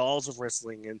different styles of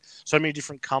wrestling and so many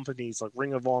different companies like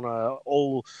Ring of Honor,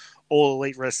 All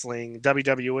Elite Wrestling,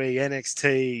 WWE,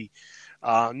 NXT,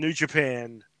 New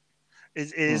Japan.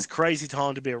 It is crazy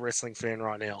time to be a wrestling fan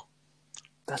right now.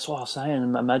 That's what I was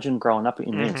saying. Imagine growing up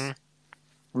in this.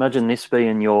 Imagine this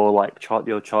being your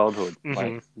childhood,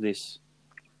 like this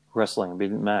wrestling. Be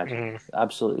mad,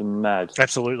 absolutely mad,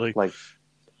 absolutely. Like,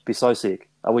 be so sick.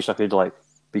 I wish I could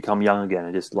become young again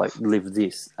and just live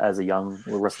this as a young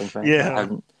wrestling fan. Yeah, I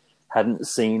hadn't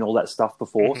seen all that stuff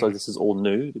before, so this is all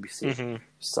new. It'd be sick,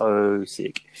 so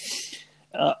sick.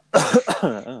 Now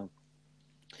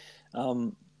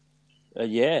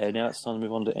it's time to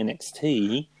move on to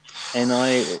NXT, and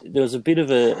there was a bit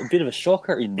of a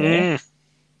shocker in there.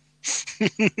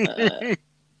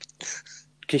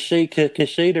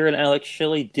 Kushida and Alex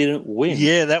Shelley didn't win.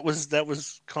 Yeah, that was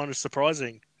kind of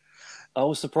surprising. I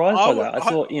was surprised by that. I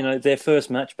thought, their first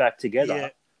match back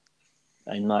together,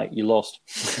 and you lost.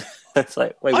 It's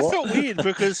like, wait, what? I felt weird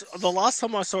because the last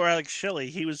time I saw Alex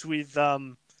Shelley, he was with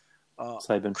Sabin.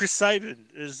 Chris Sabin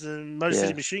as in Motor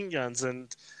City Machine Guns,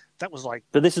 and that was like.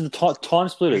 But this is the Time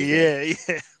Splitters. Yeah.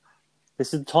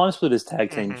 This is the Time Splitters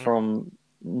tag team from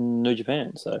New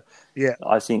Japan. So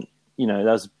I think that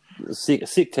was a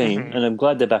sick team, and I'm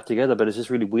glad they're back together. But it's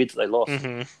just really weird that they lost.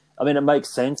 I mean, it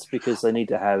makes sense because they need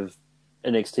to have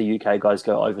NXT UK guys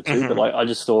go over too. But I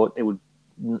just thought it would.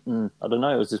 I don't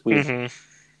know. It was just weird.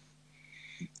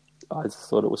 I just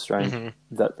thought it was strange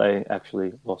that they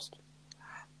actually lost.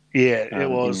 Yeah, it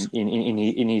was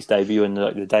in his debut and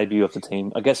the debut of the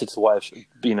team. I guess it's a way of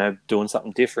doing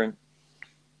something different.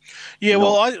 Yeah,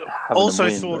 well, I also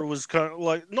thought it was kind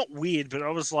of not weird, but I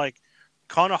was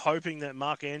kind of hoping that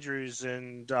Mark Andrews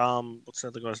and what's the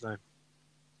other guy's name?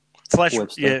 Flash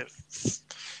Webster.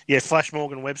 Flash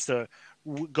Morgan Webster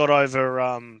got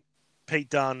over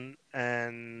Pete Dunne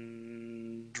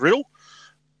and Riddle.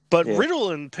 But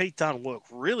Riddle and Pete Dunne work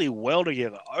really well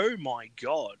together. Oh my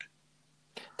god.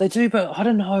 They do, but I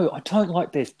don't know. I don't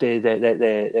like their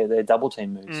double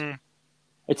team moves.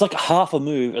 It's like half a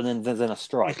move and then a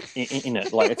strike in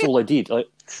it. It's all they did.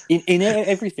 In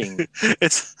everything.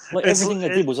 Everything they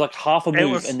did was half a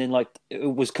move and then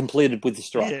it was completed with the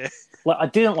strike. Yeah. I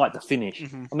didn't like the finish.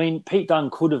 I mean, Pete Dunne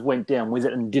could have went down with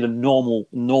it and did a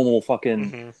normal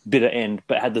fucking bitter end,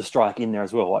 but had the strike in there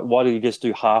as well. Why did he just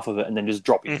do half of it and then just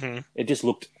drop it? It just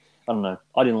looked. I don't know.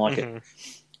 I didn't like it.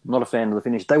 I'm not a fan of the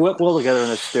finish. They work well together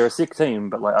and they're a sick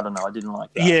team, but I don't know. I didn't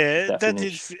like that. Yeah, that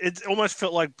did. It almost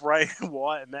felt like Bray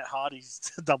Wyatt and Matt Hardy's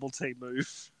double team move.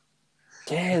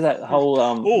 Yeah, that whole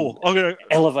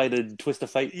elevated twist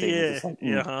of fate thing.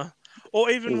 Yeah, Or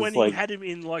even when he had him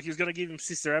in, he was going to give him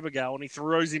Sister Abigail, and he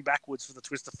throws him backwards for the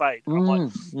twist of fate. I'm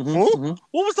like, what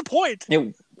was the point? Yeah,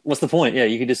 what's the point? Yeah,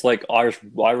 you could just Irish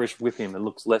whip him. It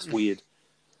looks less weird.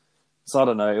 So I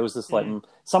don't know. It was just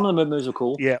some of the moves were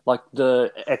cool. Yeah, like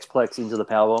the X-Plex into the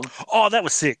powerbomb. Oh, that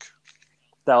was sick.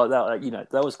 That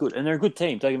was good, and they're a good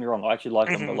team. Don't get me wrong. I actually like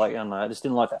them, but I don't know. I just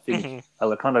didn't like that finish.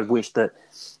 I kind of wish that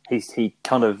he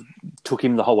kind of took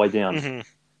him the whole way down.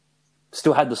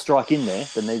 Still had the strike in there,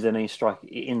 the knee strike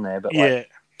in there, but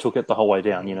took it the whole way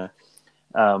down.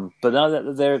 But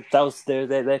no, they're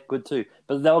good too.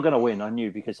 But they were going to win. I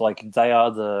knew because they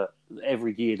are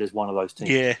every year there's one of those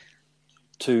teams. Yeah.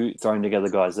 Two thrown together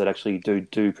guys that actually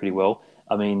do pretty well.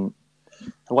 I mean,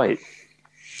 wait,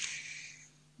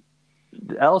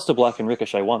 Aleister Black and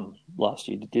Ricochet won last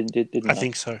year, didn't they? I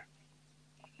think so.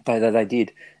 They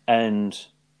did, and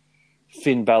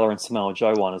Finn Balor and Samoa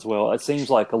Joe won as well. It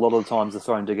seems like a lot of the times they're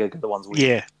thrown together the ones win.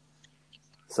 Yeah.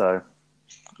 So,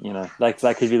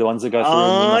 they could be the ones that go through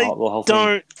and win the whole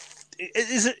thing.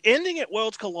 Is it ending at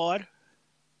Worlds Collide?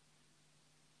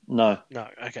 No.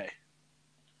 Okay.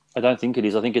 I don't think it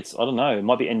is. I think it's. I don't know. It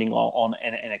might be ending on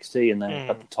NXT and then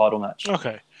have the title match.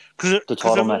 Okay. The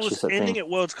title match was is that ending thing. at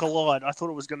Worlds Collide. I thought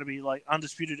it was going to be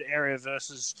Undisputed Era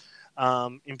versus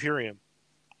Imperium.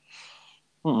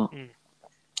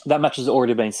 That match has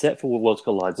already been set for Worlds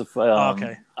Collide. It's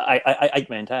okay.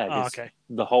 8-man tag. Okay.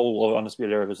 The whole of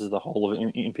Undisputed Era versus the whole of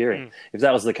Imperium. If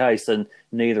that was the case, then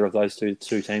neither of those two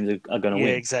teams are going to win.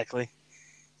 Yeah, exactly.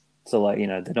 So, they're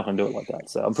not going to do it like that.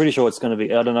 So I'm pretty sure it's going to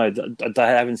be... I don't know. They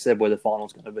haven't said where the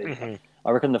final's going to be. Mm-hmm. I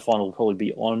reckon the final will probably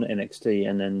be on NXT,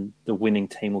 and then the winning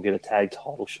team will get a tag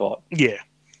title shot. Yeah.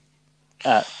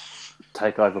 At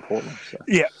TakeOver Portland. So.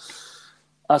 Yeah.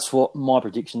 That's what my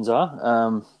predictions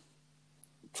are.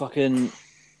 Fucking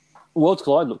Worlds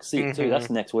Collide looks sick too. That's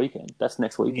next weekend.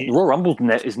 Yeah. Royal Rumble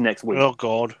is next week. Oh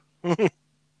God.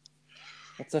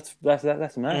 That's mad.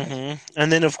 Mm-hmm. And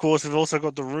then of course we've also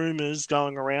got the rumors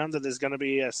going around that there's going to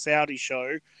be a Saudi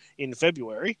show in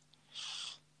February.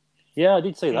 Yeah, I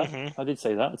did see that. Mm-hmm.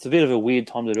 It's a bit of a weird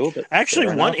time to do it. But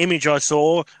actually, one image I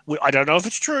saw, I don't know if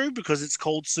it's true because it's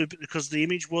called because the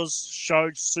image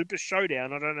showed Super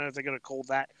Showdown. I don't know if they're going to call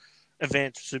that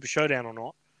event Super Showdown or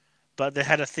not. But they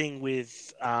had a thing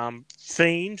with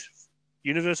Fiend,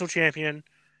 Universal Champion,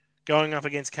 going up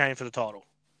against Kane for the title.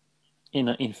 In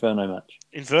an Inferno match.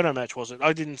 Inferno match, was it?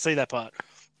 I didn't see that part.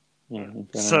 Yeah.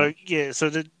 So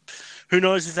who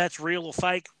knows if that's real or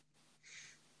fake?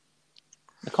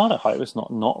 I kind of hope it's not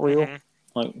real.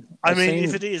 Mm-hmm.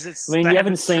 If it is, it's. You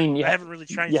haven't seen. They haven't really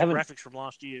changed the graphics from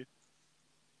last year.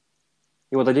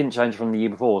 Yeah, well, they didn't change from the year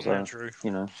before, so true.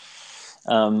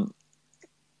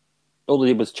 All they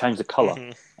did was change the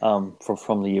color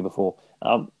from the year before.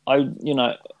 We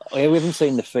haven't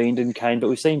seen the Fiend and Kane, but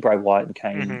we've seen Bray Wyatt and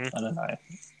Kane. Mm-hmm.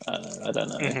 I don't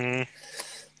know.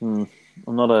 Mm-hmm.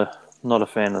 I'm not a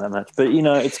fan of that match, but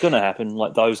it's going to happen.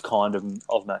 Like those kind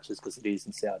of matches because it is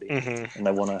in Saudi, and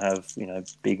they want to have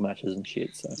big matches and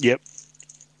shit. So yep,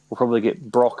 we'll probably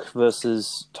get Brock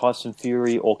versus Tyson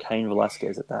Fury or Cain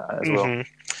Velasquez at that as well.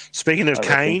 Speaking of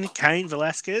Cain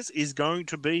Velasquez is going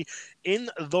to be in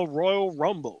the Royal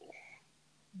Rumble.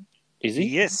 Is he?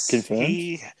 Yes.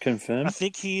 Confirmed? I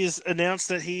think he has announced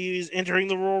that he is entering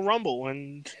the Royal Rumble.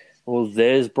 Well,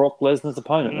 there's Brock Lesnar's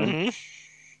opponent then.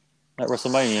 At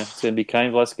WrestleMania. It's going to be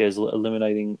Cain Velasquez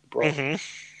eliminating Brock. I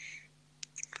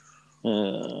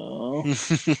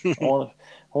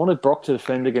wanted Brock to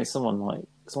defend against someone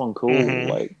cool,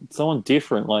 like someone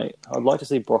different. Like I'd like to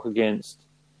see Brock against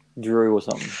Drew or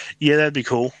something. Yeah, that'd be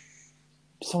cool.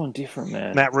 Someone different,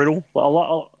 man. Matt Riddle.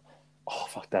 Well,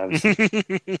 fuck that.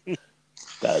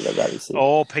 That is sick.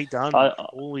 Oh, Pete Dunne.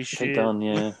 Holy shit. Pete Dunne,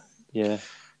 yeah.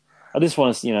 I just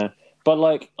want to,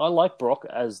 but I like Brock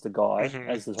as the guy,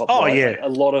 as the top guy. Oh, yeah. Like, a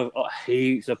lot of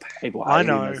heaps of people hate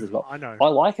him as the I know. I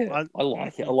like it. I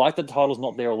like it. I like that the title's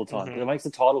not there all the time. It makes the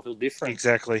title feel different.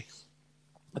 Exactly.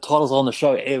 The title's on the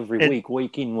show every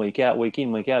week in, week out.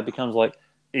 It becomes like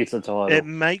it's a title.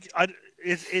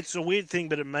 It's a weird thing,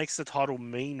 but it makes the title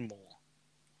mean more.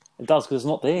 It does because it's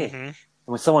not there. And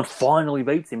when someone finally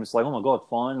beats him, it's like, oh my god,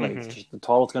 finally! It's just, the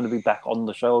title's going to be back on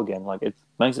the show again. Like it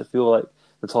makes it feel like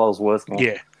the title's worth more.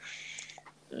 Yeah,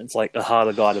 it's like a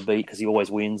harder guy to beat because he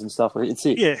always wins and stuff. It's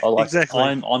it. Yeah, I like exactly.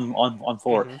 It. I'm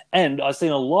for it. And I've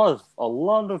seen a lot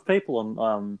of people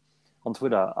on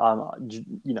Twitter,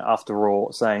 after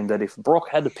Raw saying that if Brock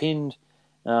had pinned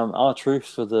R-Truth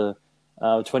for the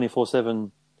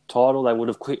 24/7 title, they would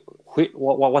have quit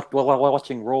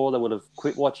watching Raw. They would have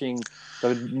quit watching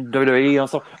WWE and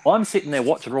stuff. I'm sitting there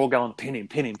watching Raw, going pin him.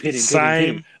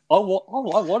 I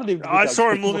wanted him. I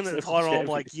saw him looking at the title. I'm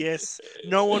like, yes,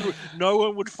 no one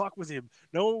would fuck with him.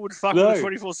 No one would fuck with the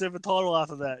 24/7 title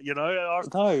after that.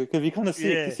 No, because you kind of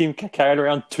see him carried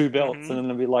around two belts, and then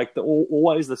there'll be like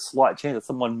always the slight chance that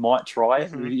someone might try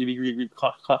it. It'd be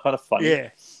kind of funny. Yeah.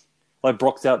 Like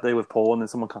Brock's out there with Paul, and then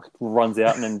someone runs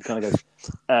out and then kind of goes,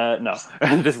 no,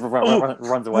 and just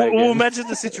runs away again. Well, imagine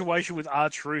the situation with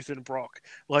R-Truth and Brock.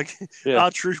 Like,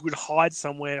 R-Truth would hide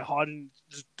somewhere,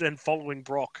 and following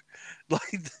Brock.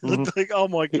 Like, oh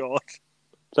my god.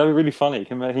 That'd be really funny.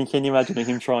 Can you imagine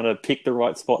him trying to pick the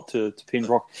right spot to pin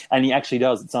Brock? And he actually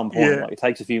does at some point. Yeah. Like, it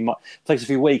takes a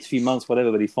few weeks, few months,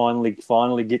 whatever, but he finally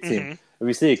gets him. It'd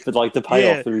be sick, but like the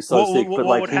payoff would be so sick. But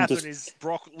what would happen is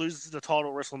Brock loses the title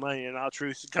at WrestleMania, and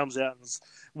R-Truth comes out and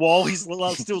while he's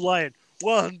still laying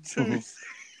 1, 2.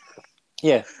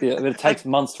 Yeah, but it takes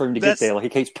months for him to get there. Like he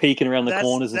keeps peeking around the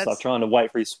corners and stuff, trying to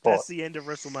wait for his spot. That's the end of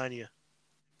WrestleMania.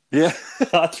 Yeah,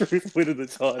 R-Truth winning the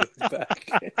title back.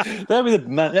 That'd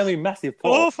be a massive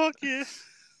pop. Oh fuck yeah!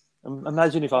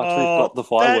 Imagine if R-Truth got the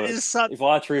fireworks. If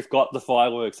R-Truth got the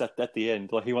fireworks at the end,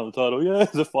 like he won the title,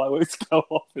 the fireworks go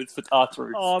off. It's for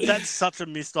R-Truth. Oh, that's such a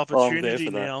missed opportunity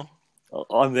now.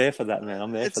 I'm there for that, man.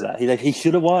 I'm there for that. He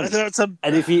should have won.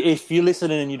 And if you're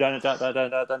listening and you don't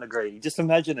agree, just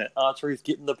imagine it. R-Truth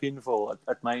getting the pinfall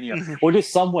at Mania, or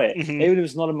just somewhere, even if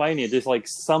it's not a Mania, just like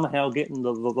somehow getting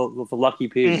the lucky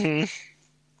pin.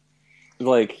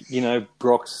 Like,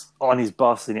 Brock's on his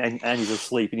bus and he's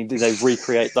asleep, and they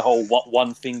recreate the whole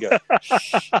one finger.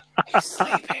 Shh, he's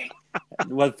sleeping.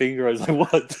 And one finger is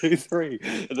like 1, 2, 3,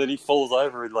 and then he falls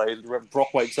over and like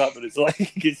Brock wakes up and it's like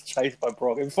he gets chased by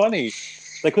Brock. It's funny.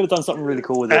 They could have done something really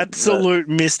cool with it. Absolute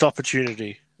missed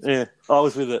opportunity. Yeah, I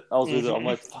was with it. I'm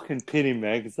like, fucking pin him,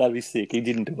 man, because that'd be sick. He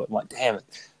didn't do it. I'm like, damn it.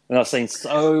 And I've seen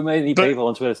so many people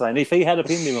on Twitter saying, if he had a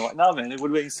pinned him, I'm like, no, man, it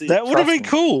would have been sick. That would have been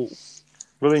cool.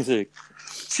 Would have been sick.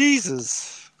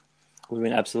 Jesus. Would have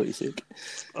been absolutely sick.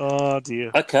 Oh,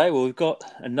 dear. Okay, well, we've got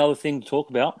another thing to talk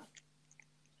about.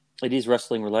 It is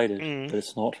wrestling related, but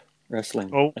it's not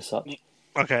wrestling as such.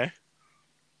 Okay.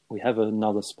 We have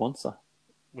another sponsor.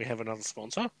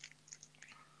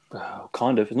 Oh,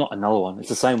 kind of. It's not another one. It's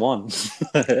the same one.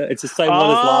 It's the same one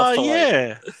as last time.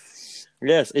 Yeah.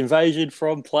 Yes, Invasion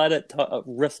from Planet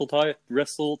WrestleTopia.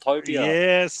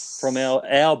 Yes. From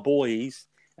our boys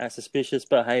at Suspicious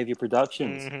Behavior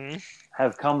Productions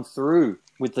have come through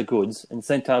with the goods and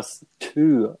sent us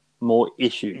 2 more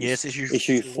issues. Yes,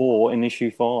 issue 4 and issue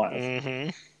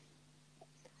 5.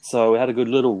 So we had a good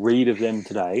little read of them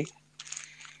today.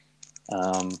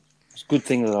 It's a good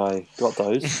thing that I got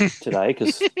those today,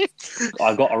 because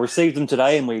I received them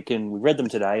today, and we read them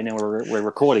today, and now we're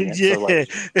recording it. Yeah. So like,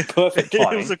 perfect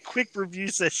timing. It was a quick review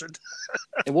session.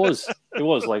 It was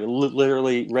like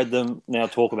literally read them, now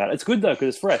talk about it. It's good though, because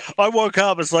it's fresh. I woke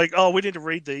up, it's like, oh, we need to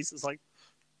read these. It's like,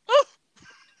 oh.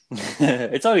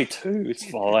 It's only 2. It's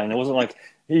fine. It wasn't like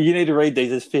you need to read these.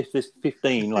 There's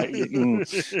 15. Like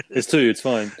there's 2. It's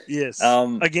fine. Yes.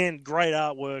 Again, great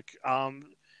artwork.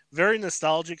 Very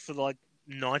nostalgic for the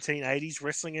 1980s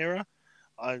wrestling era.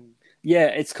 Yeah,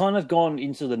 it's kind of gone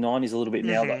into the 90s a little bit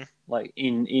now, though. Like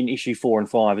in issue 4 and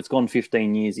 5, it's gone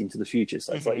 15 years into the future,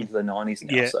 so it's like into the 90s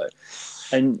now. Yeah. So,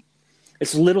 and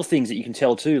it's little things that you can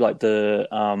tell too, like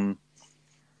the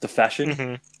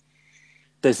fashion.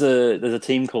 There's a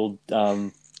team called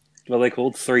what are they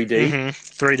called? 3D.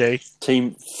 3D.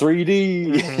 Team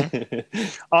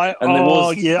 3D. I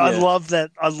love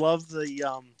that. I love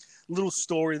the little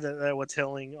story that they were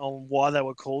telling on why they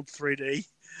were called 3D.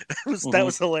 That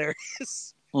was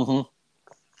hilarious.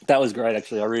 That was great,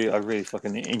 actually. I really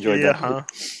fucking enjoyed that.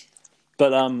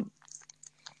 But I've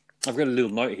got a little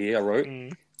note here I wrote.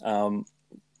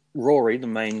 Rory, the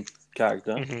main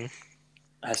character,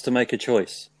 has to make a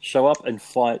choice: show up and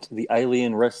fight the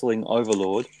alien wrestling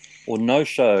overlord, or no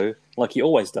show like he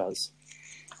always does.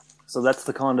 So that's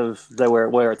the kind of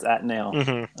where it's at now.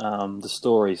 The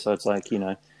story. So it's like,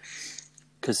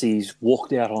 because he's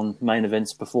walked out on main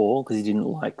events before because he didn't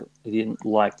like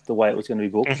the way it was going to be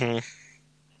booked,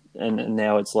 and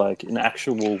now it's like an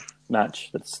actual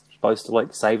match that's supposed to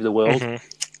like save the world,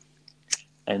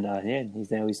 and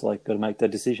he's like got to make that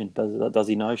decision. Does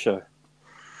he no show?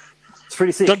 It's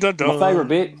pretty sick. My favorite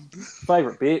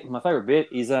bit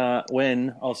is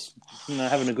when I was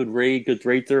having a good read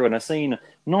through, and I seen a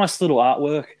nice little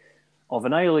artwork of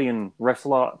an alien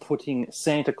wrestler putting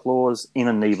Santa Claus in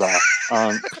a knee bar.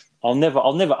 I'll never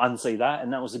unsee that,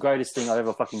 and that was the greatest thing I've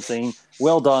ever fucking seen.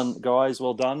 Well done, guys.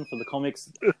 Well done for the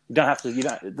comics. You don't have to.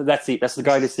 That's it. That's the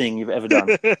greatest thing you've ever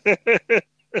done.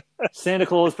 Santa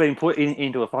Claus being put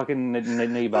into a fucking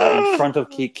knee bar in front of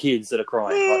kids that are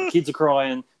crying. Like, kids are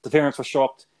crying. The parents were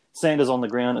shocked. Santa's on the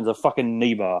ground, and there's a fucking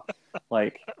knee bar.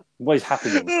 Like, what is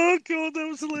happening? Oh god, that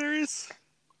was hilarious.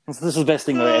 This is the best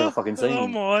thing I've ever fucking seen. Oh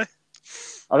my.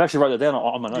 I've actually wrote that down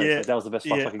on my notes. Yeah. That was the best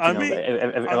fucking thing I've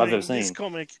ever seen. This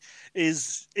comic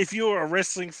is, if you're a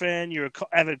wrestling fan, you're an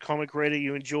avid comic reader,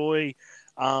 you enjoy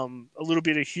a little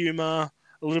bit of humor,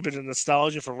 a little bit of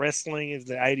nostalgia for wrestling of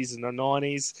the 80s and the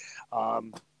 90s.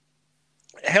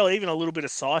 Hell, even a little bit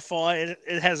of sci-fi.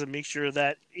 It has a mixture of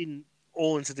that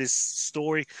into this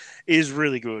story. It is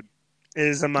really good. It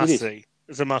is a must-see.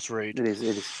 It's a must-read. It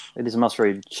is a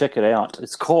must-read. Check it out.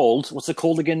 It's called... What's it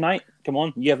called again, mate? Come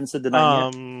on. You haven't said the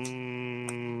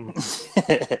name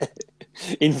yet.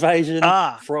 Invasion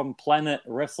from Planet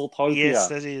WrestleTopia. Yes,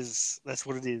 that is. That's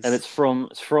what it is. And it's from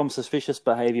Suspicious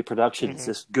Behavior Productions.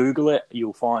 Just Google it.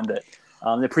 You'll find it.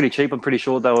 They're pretty cheap. I'm pretty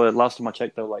sure they were... Last time I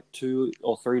checked, they were like $2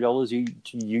 or $3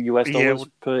 US dollars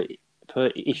per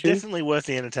issue. Definitely worth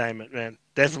the entertainment, man.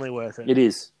 Definitely worth it. It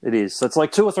is. So it's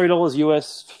like $2 or $3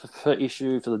 US per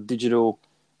issue for the digital.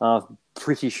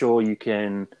 Pretty sure you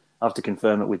can. I have to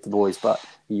confirm it with the boys, but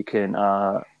you can.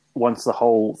 Once the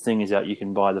whole thing is out, you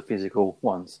can buy the physical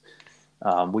ones.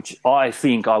 which I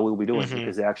think I will be doing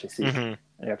because they're actually sick.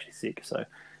 They're actually sick. So,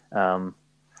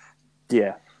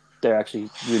 yeah, they're actually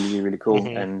really, really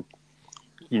cool. And,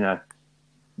 you know,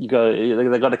 they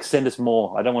got to send us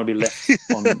more. I don't want to be left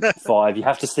on 5. You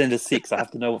have to send us 6. I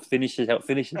have to know how it finishes.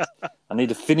 I need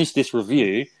to finish this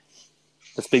review.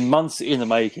 It's been months in the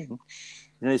making.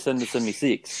 You need to send me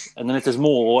 6. And then if there's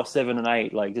more, 7 and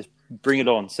 8, like, just bring it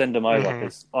on. Send them over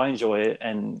because I enjoy it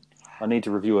and I need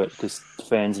to review it because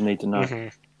fans need to know.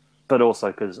 But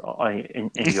also because I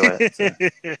enjoy it. So.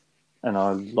 And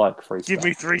I like free stuff. Give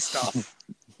me 3 stuff.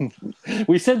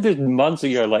 We said this months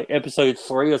ago, like episode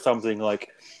 3 or something, like,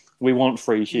 we want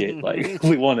free shit. Like,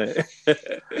 we want it.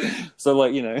 So,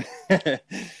 like, you know,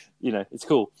 it's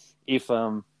cool. If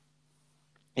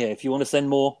you want to send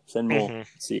more,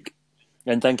 sick.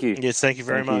 And thank you. Yes, thank you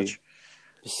very much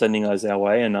for sending those our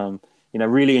way, and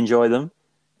really enjoy them.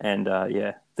 And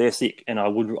they're sick, and I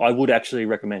would actually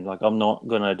recommend. Like, I'm not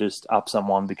gonna just up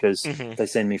someone because they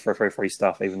send me for free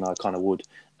stuff, even though I kind of would.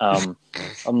 I'm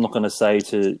not gonna say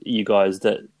to you guys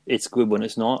that it's good when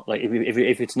it's not. Like,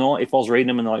 if it's not, if I was reading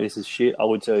them and like this is shit, I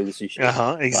would tell you this is shit.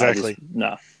 Exactly.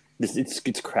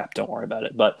 It's crap. Don't worry about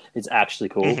it. But it's actually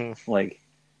cool. Like,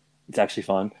 it's actually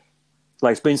fun.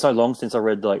 Like, it's been so long since I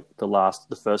read like the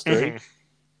first 3.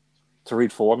 To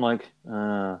read 4, I'm like,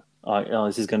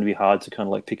 this is going to be hard to kind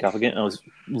of like pick up again. And it was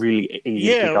really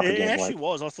easy to pick up again. Yeah, it actually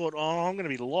was. I thought, I'm going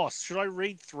to be lost. Should I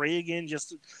read 3 again?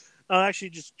 Actually,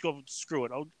 just screw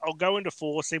it. I'll go into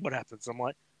 4, see what happens. I'm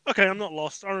like, okay, I'm not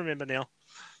lost. I remember now.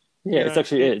 Yeah, it's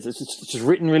actually it's just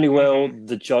written really well.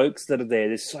 The jokes that are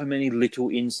there's so many little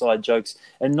inside jokes,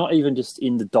 and not even just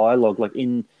in the dialogue, like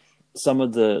in some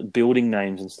of the building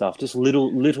names and stuff. Just little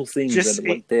things that are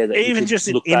like there. That even you just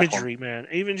in look imagery, man.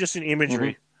 Even just in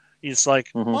imagery, it's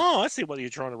like, I see what you're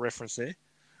trying to reference there.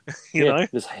 you know,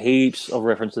 there's heaps of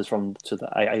references to the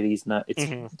 80s. And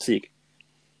it's sick.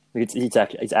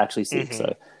 It's actually sick.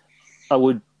 So I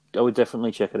would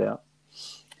definitely check it out.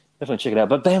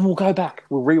 But then we'll go back.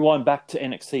 We'll rewind back to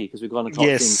NXT because we've got a couple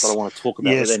of things that I want to talk about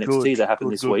with NXT that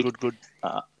happened this week. Good.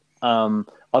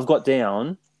 I've got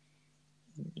down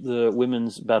the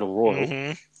Women's Battle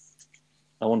Royal.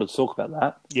 I wanted to talk about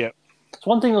that. Yeah. So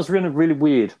one thing that was really, really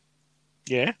weird.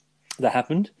 Yeah. That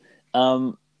happened.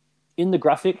 In the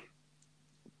graphic,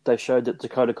 they showed that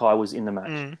Dakota Kai was in the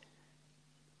match.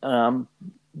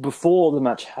 Before the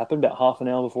match happened, about half an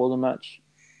hour before the match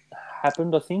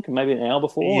happened, I think, maybe an hour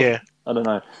before. Yeah. I don't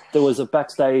know. There was a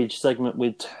backstage segment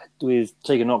with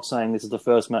Tegan Nox saying this is the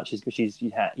first match she's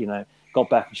got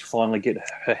back and she finally get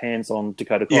her hands on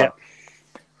Dakota Kai. Yeah.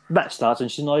 Match starts and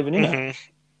she's not even in it.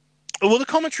 Well, the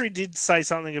commentary did say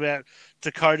something about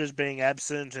Dakota's being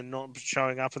absent and not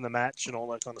showing up in the match and all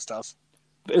that kind of stuff.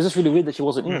 But it was just really weird that she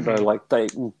wasn't in it though. Like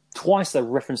twice they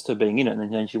referenced her being in it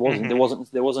and then she wasn't.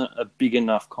 There wasn't a big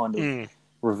enough kind of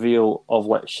reveal of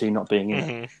like she not being in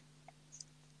it.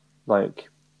 Like,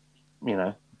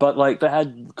 but like they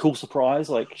had cool surprise.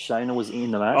 Like Shayna was in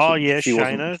the match. Oh yeah, she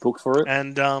Shayna wasn't booked for it.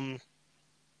 And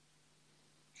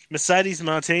Mercedes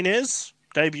Martinez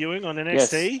debuting on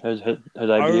NXT. Yes, her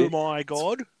debut. Oh my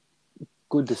god!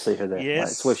 Good to see her there. Yes,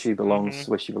 like, it's where she belongs.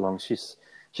 Where she belongs. She's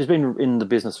been in the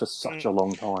business for such a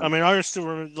long time. I mean, I still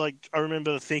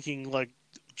remember thinking like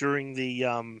during the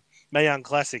Mae Young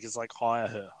Classic, it's like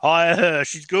hire her.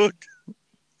 She's good.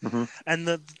 And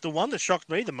the one that shocked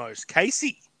me the most,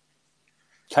 Casey's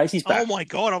back. Oh my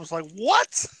god! I was like,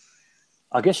 what?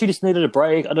 I guess she just needed a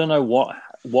break. I don't know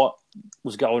what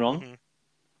was going on.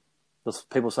 There's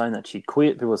people saying that she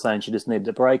quit. People were saying she just needed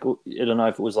a break. I don't know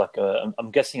if it was like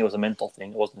I'm guessing it was a mental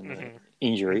thing. It wasn't an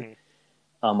injury.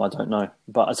 I don't know,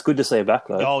 but it's good to see her back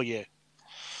though. Oh yeah,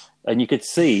 and you could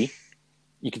see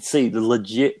the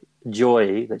legit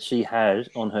joy that she had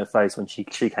on her face when she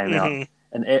came out.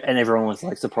 And everyone was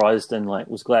like surprised and like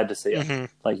was glad to see her.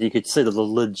 Like you could see the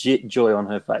legit joy on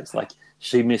her face. Like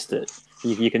she missed it.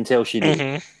 You can tell she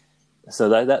did. So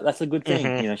that's a good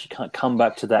thing. She can't come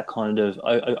back to that kind of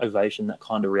ovation, that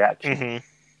kind of reaction.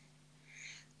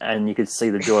 And you could see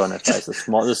the joy on her face. The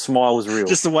smile was real.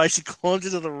 Just the way she climbed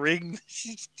into the ring.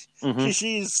 She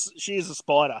is a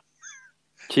spider.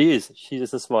 She is. She's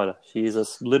just a spider. She is a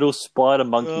little spider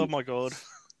monkey. Oh my god!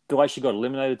 The way she got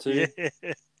eliminated too. Yeah.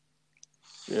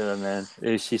 Yeah, man.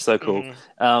 She's so cool.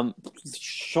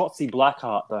 Shotzi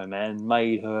Blackheart, though, man,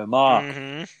 made her mark.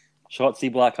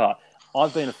 Shotzi Blackheart.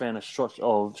 I've been a fan of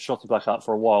Shotzi Blackheart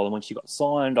for a while, and when she got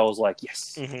signed, I was like,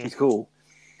 yes, she's cool.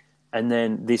 And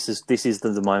then this is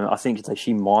the moment. I think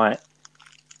she might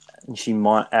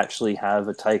actually have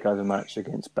a takeover match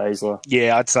against Baszler.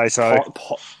 Yeah, I'd say so.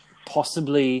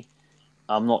 Possibly,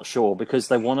 I'm not sure because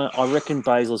they want to. I reckon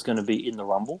Baszler's going to be in the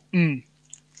Rumble.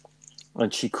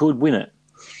 and she could win it,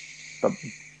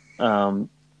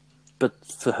 but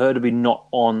for her to be not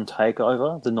on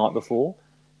Takeover the night before,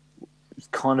 it's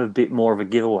kind of a bit more of a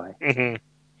giveaway. Mm-hmm.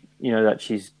 You know, that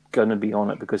she's going to be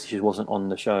on it because she wasn't on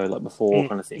the show like before,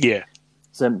 kind of thing. Yeah.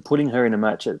 So putting her in a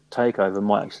match at Takeover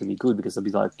might actually be good because there'll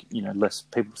be like, you know, less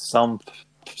people, some,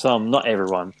 not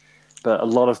everyone, but a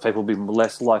lot of people will be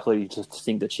less likely to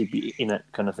think that she'd be in it,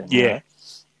 kind of thing. Yeah. You know?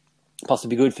 Plus, it'd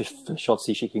be good for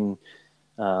Shotzi. She can,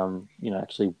 you know,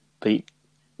 actually beat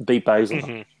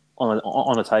Baszler on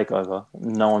a Takeover.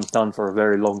 No one's done for a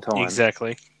very long time.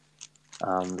 Exactly.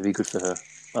 It'd be good for her.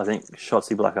 I think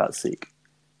Shotzi Blackheart's sick.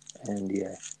 And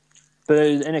yeah. But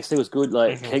NXT was good.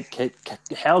 Like,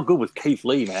 how good was Keith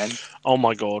Lee, man? Oh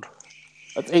my god!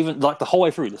 It's even like the whole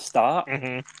way through the start,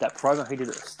 that promo he did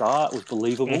at the start was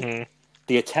believable.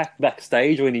 The attack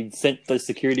backstage when he sent the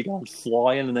security guard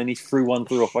flying and then he threw one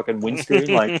through a fucking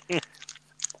windscreen. Like,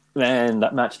 man,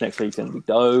 that match next week's gonna be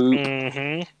dope.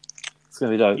 It's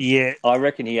gonna be dope. Yeah, I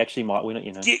reckon he actually might win it.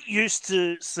 You know,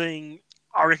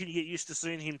 I reckon you get used to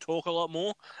seeing him talk a lot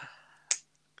more.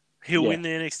 He'll win the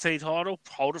NXT title,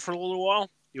 hold it for a little while.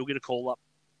 You'll get a call up.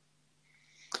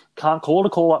 Can't call it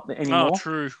a call up anymore. Oh,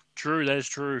 true. That is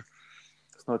true.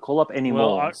 It's not a call up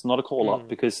anymore. It's not a call up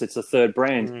because it's a third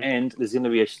brand, and there's going to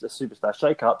be a superstar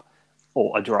shake-up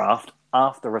or a draft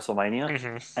after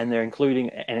WrestleMania, and they're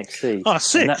including NXT. Oh,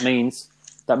 sick! And that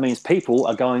means people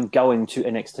are going to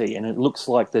NXT, and it looks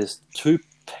like there's two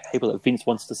people that Vince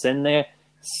wants to send there.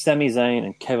 Sami Zayn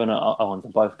and Kevin Owens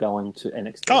are both going to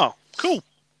NXT. Oh, cool.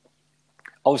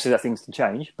 Obviously, that things can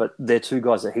change, but they're two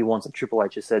guys that he wants. That Triple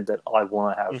H has said that I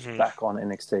want to have back on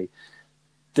NXT.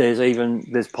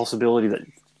 There's possibility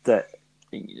that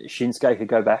Shinsuke could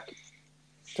go back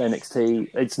to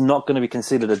NXT. It's not going to be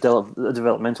considered a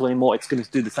developmental anymore. It's going to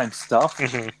do the same stuff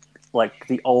like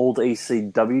the old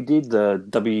ECW did, the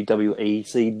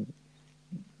WWE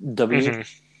ECW,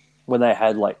 when they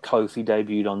had like Kofi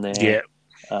debuted on there,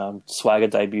 Swagger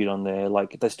debuted on there.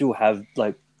 Like they still have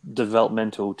like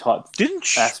developmental type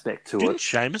aspect to it. Didn't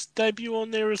Sheamus debut on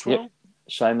there as well? Yep.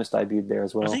 Sheamus debuted there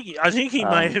as well. I think he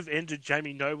may have ended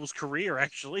Jamie Noble's career,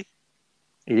 actually.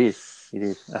 It is.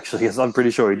 Actually, yes, I'm pretty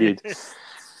sure he did.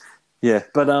 Yeah,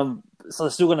 but so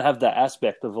they're still going to have that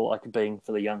aspect of like being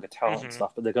for the younger talent and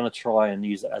stuff, but they're going to try and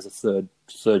use it as a third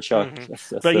show.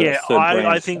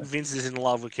 I think Vince is in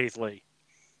love with Keith Lee.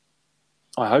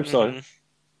 I hope so,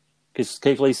 because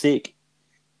Keith Lee's sick.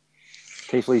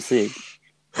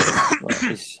 Like,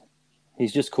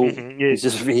 he's just cool. He's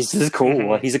just cool.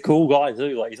 Like, he's a cool guy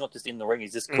too. Like, he's not just in the ring.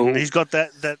 He's just cool. He's got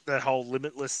that whole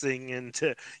limitless thing, and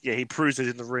he proves it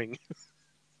in the ring.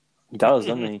 He does,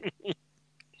 doesn't he?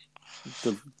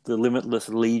 The Limitless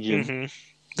Legion.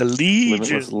 The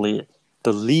Legion.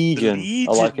 The Legion.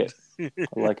 I like it.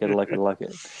 I like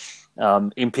it.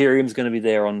 Imperium's going to be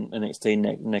there on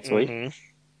NXT next week,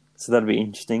 so that'll be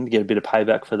interesting to get a bit of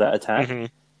payback for that attack.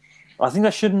 I think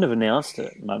they shouldn't have announced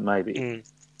it. Maybe.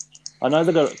 I know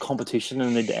they've got a competition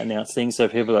and they need to announce things, so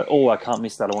people are like, "Oh, I can't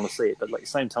miss that. I want to see it." But like at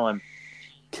the same time,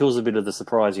 kills a bit of the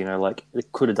surprise. You know, like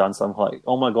it could have done something like,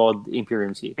 "Oh my God, the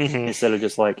Imperium's here," instead of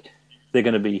just like they're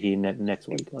going to be here next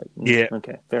week. Like,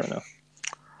 okay, fair enough.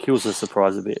 Kills the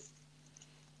surprise a bit.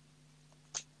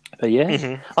 But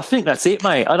yeah, I think that's it,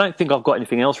 mate. I don't think I've got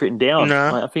anything else written down.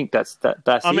 No. I think that's it.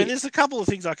 I mean, there's a couple of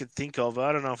things I could think of.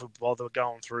 I don't know if I bother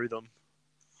going through them.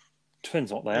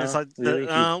 Depends what they are. Like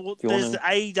there's the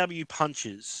AEW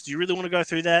punches. Do you really want to go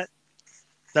through that?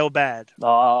 They were bad.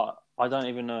 I don't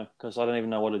even know because I don't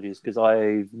even know what it is because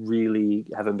I really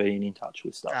haven't been in touch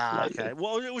with stuff. Okay.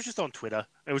 Well, it was just on Twitter.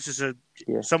 It was just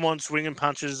someone swinging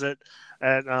punches at.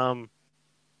 Oh,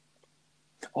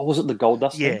 was it the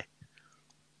Goldust? Yeah.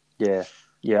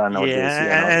 Yeah, I know.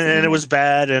 Yeah, and it was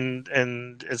bad, and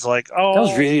it's like, oh, that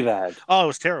was really bad. Oh, it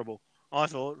was terrible. I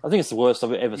thought. I think it's the worst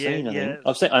I've ever seen.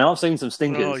 I think I've seen some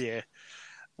stinkers. Oh yeah,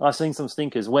 I've seen some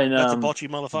stinkers when that's a botchy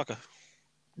motherfucker.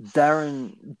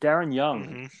 Darren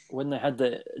Young when they had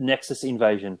the Nexus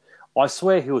invasion. I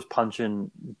swear he was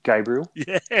punching Gabriel.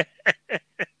 Yeah, there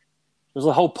was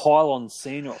a whole pylon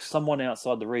scene or someone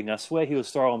outside the ring. I swear he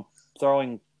was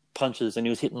throwing punches and he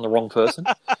was hitting the wrong person.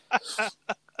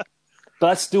 But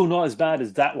that's still not as bad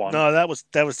as that one. No, that was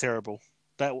terrible.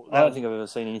 I don't think I've ever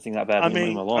seen anything that bad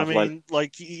in my life.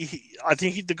 I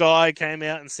think the guy came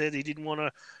out and said he didn't want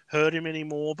to hurt him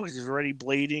anymore because he's already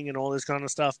bleeding and all this kind of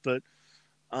stuff. But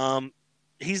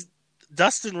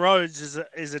Dustin Rhodes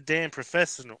is a damn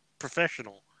professional.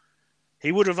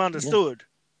 He would have understood.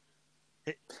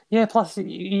 Yeah. Plus,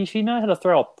 if you know how to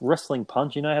throw a wrestling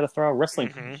punch, you know how to throw a wrestling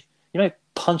punch.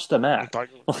 punched the mat.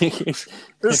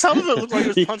 Some of it looked like he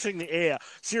was punching the air.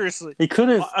 Seriously, he could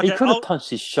have punched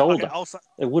his shoulder.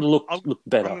 It would have looked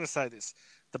better. I'm going to say this: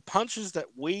 the punches that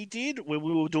we did when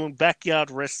we were doing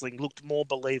backyard wrestling looked more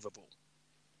believable.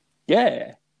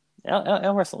 Yeah,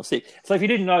 our wrestling was sick. So if you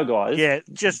didn't know, guys,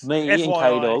 just me FYI.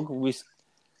 and K-Dog,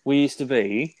 we used to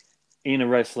be in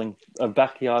a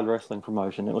backyard wrestling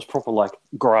promotion. It was proper like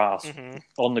grass,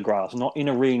 on the grass, not in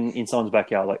a ring in someone's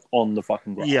backyard, like on the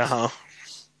fucking grass. Yeah.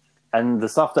 And the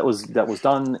stuff that was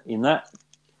done in that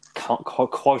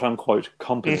quote unquote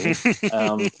company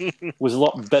was a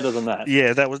lot better than that.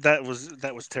 Yeah, that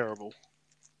was terrible.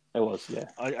 It was, yeah.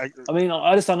 I mean,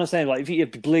 I just understand, like, if you're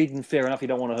bleeding, fair enough, you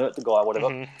don't want to hurt the guy or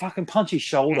whatever. Fucking punch his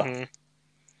shoulder.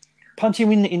 Punch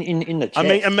him in the chest. I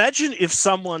mean, imagine if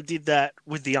someone did that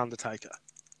with The Undertaker.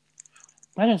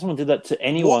 Imagine if someone did that to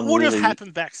anyone. What would have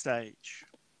happened backstage?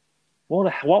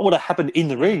 What would have happened in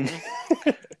the ring?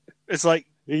 It's like...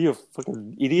 You're a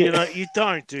fucking idiot. You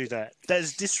don't do that. That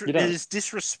is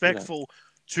disrespectful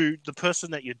to the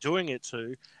person that you're doing it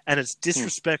to, and it's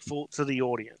disrespectful to the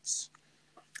audience.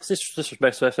 It's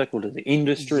disrespectful to the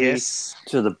industry, yes.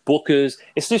 to the bookers.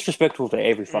 It's disrespectful to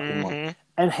every fucking one.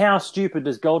 And how stupid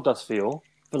does Goldust feel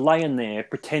for laying there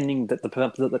pretending that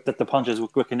the punches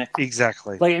were connected?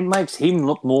 Exactly. Like, it makes him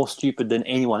look more stupid than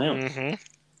anyone else.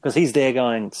 Because he's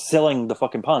there selling the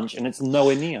fucking punch, and it's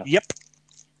nowhere near. Yep.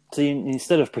 So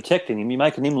instead of protecting him, you're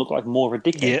making him look like more of a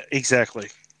dickhead. Yeah, exactly.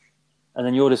 And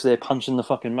then you're just there punching the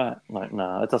fucking mat. Like,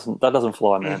 nah, that doesn't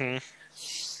fly, man.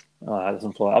 Oh, that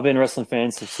doesn't fly. I've been a wrestling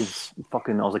fan since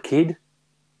fucking I was a kid.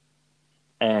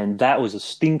 And that was the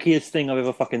stinkiest thing I've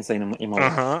ever fucking seen in my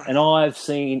life. And I've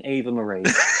seen Eva Marie.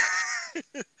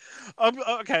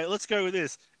 Okay, let's go with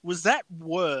this. Was that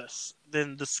worse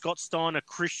than the Scott Steiner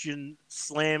Christian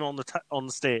slam on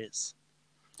the stairs?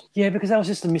 Yeah, because that was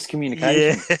just a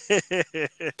miscommunication.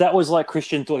 Yeah. That was like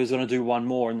Christian thought he was going to do one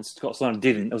more and Scott Steiner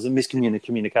didn't. It was a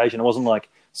miscommunication. It wasn't like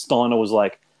Steiner was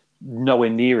like nowhere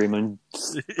near him and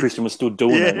Christian was still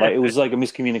doing it. Like, it was like a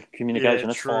miscommunication. Yeah,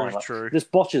 that's fine. Like, true.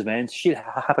 Just botches, man. Shit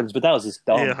happens, but that was just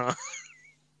dumb. Yeah.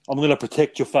 I'm going to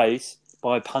protect your face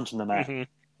by punching the mat.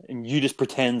 And you just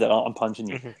pretend that I'm punching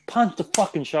you. Punch the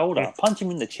fucking shoulder. Punch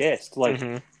him in the chest. Like,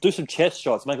 do some chest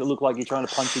shots. Make it look like you're trying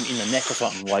to punch him in the neck or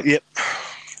something. Like,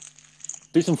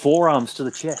 do some forearms to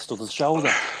the chest or the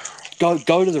shoulder. Go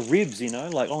to the ribs,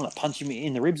 Like, I'm going to punch him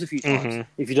in the ribs a few times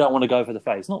if you don't want to go for the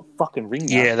face. Not fucking ring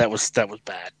that. Yeah, that was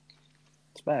bad.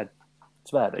 It's bad.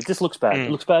 It just looks bad.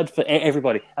 It looks bad for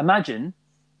everybody. Imagine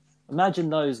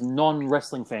those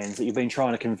non-wrestling fans that you've been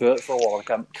trying to convert for a while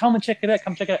to come and check it out,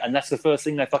 and that's the first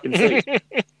thing they fucking see.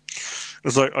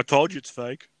 It's like, I told you it's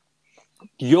fake.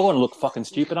 You're going to look fucking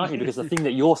stupid, aren't you? Because the thing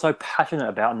that you're so passionate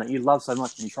about and that you love so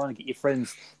much, and you're trying to get your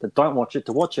friends that don't watch it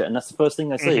to watch it, and that's the first thing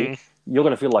they see, you're going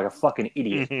to feel like a fucking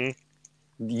idiot.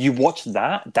 You watch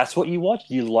that, that's what you watch.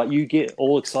 You get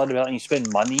all excited about it, and you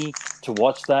spend money to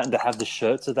watch that and to have the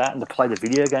shirts of that and to play the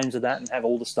video games of that and have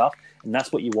all the stuff, and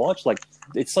that's what you watch. Like,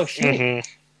 it's so shit.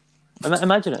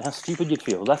 Imagine it, how stupid you'd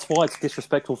feel. That's why it's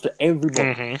disrespectful to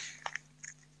everybody.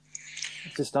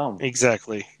 It's just dumb.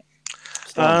 Exactly.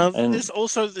 There's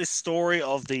also this story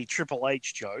of the Triple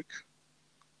H joke.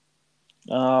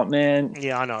 Oh, man.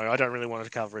 Yeah, I know. I don't really want to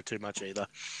cover it too much either.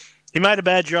 He made a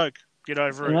bad joke. Get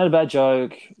over it. He made a bad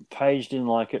joke. Paige didn't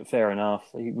like it. Fair enough.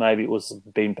 Maybe it was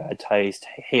been bad taste.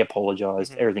 He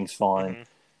apologised. Everything's fine.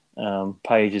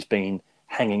 Paige has been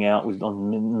hanging out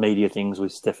on media things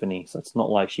with Stephanie, so it's not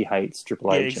like she hates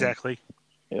Triple H. Yeah, exactly.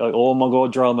 Like, oh my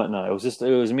god, drama. No, it was a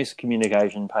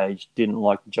miscommunication. Paige didn't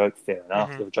like the joke. Fair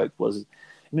enough. The joke was,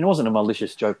 it wasn't a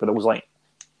malicious joke, but it was like,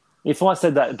 if I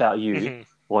said that about you,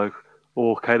 like,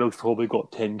 oh, K-Dog's probably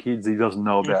got 10 kids he doesn't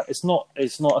know about. It's not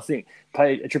a thing.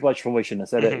 Triple H probably shouldn't have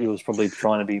said it. He was probably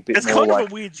trying to be a bit more like... It's kind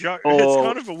of a weird joke. It's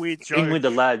kind of a weird joke. In with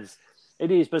the lads.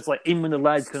 It is, but it's like in with the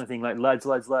lads kind of thing. Like, lads,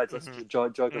 let's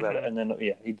joke about it. And then,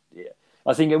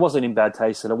 I think it wasn't in bad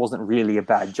taste and it wasn't really a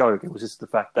bad joke. It was just the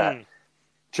fact that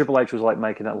Triple H was like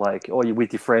making it like, oh, you're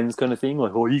with your friends kind of thing.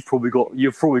 Like, oh, you've probably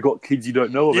got kids you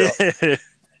don't know about. Yeah.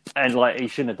 And like, he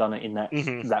shouldn't have done it in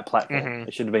that platform.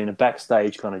 It should have been a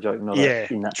backstage kind of joke, not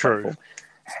in that platform.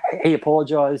 He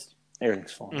apologised.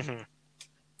 Everything's fine.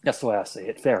 That's the way I see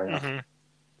it. Fair enough.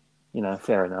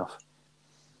 Fair enough.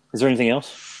 Is there anything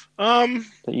else that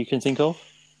you can think of?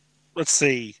 Let's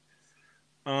see.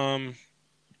 I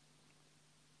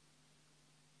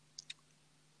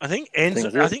think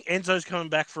Enzo's coming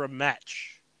back for a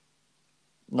match.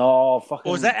 No,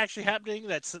 fucking. Or is that actually happening?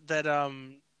 That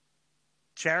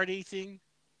charity thing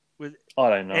with I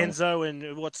don't know. Enzo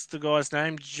and what's the guy's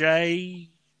name? Jay.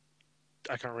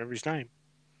 I can't remember his name.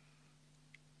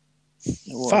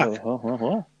 Fuck.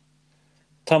 What?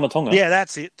 Tama Tonga? Yeah,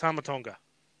 that's it. Tama Tonga.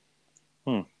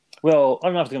 Well, I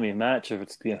don't know if it's going to be a match, if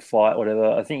it's going to be a fight,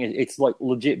 whatever. I think it's like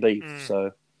legit beef,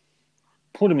 so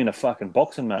put him in a fucking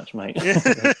boxing match, mate. I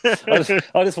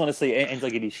just want to see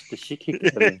Enzo get the shit kicked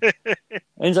out of him.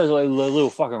 Enzo's like a little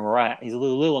fucking rat. He's a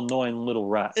little annoying little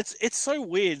rat. It's so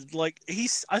weird. Like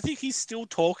I think he's still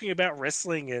talking about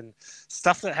wrestling and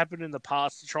stuff that happened in the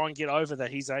past to try and get over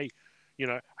that he's a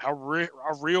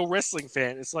real wrestling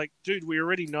fan. It's like, dude, we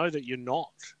already know that you're not.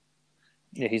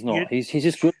 Yeah, he's not. He's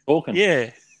just good at talking.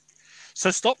 Yeah. So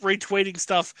stop retweeting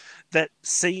stuff that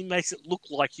makes it look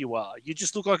like you are. You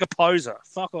just look like a poser.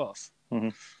 Fuck off.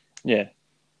 Mm-hmm. Yeah.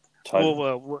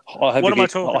 Totally. What am I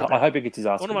talking about? I hope he gets his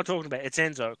ass. What am I talking about? It's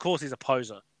Enzo. Of course he's a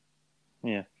poser.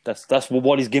 Yeah. That's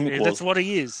what his gimmick was. That's what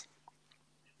he is.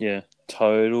 Yeah.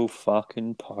 Total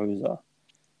fucking poser.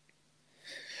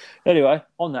 Anyway,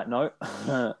 on that note,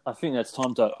 I think that's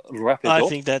time to wrap it up. I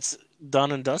think that's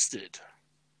done and dusted.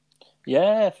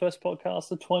 Yeah, first podcast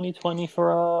of 2020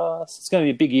 for us. It's going to be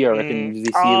a big year, I reckon,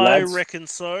 this year, lads. I reckon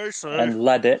so. And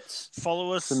ladettes.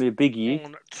 Follow us it's going to be a big year.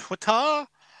 On Twitter,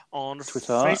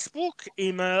 Facebook.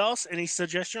 Email us any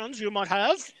suggestions you might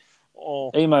have.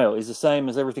 Email is the same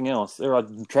as everything else. I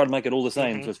try to make it all the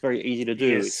same, so it's very easy to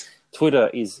do. Yes. Twitter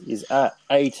is at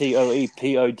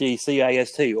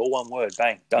ATOEPODCAST, all one word.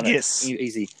 Bang, done it. Yes.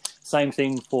 Easy. Same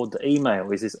thing for the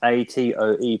email. Is this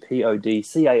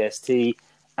ATOEPODCAST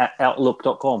at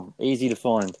outlook.com. Easy to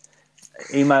find.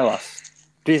 Email us.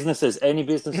 Businesses, any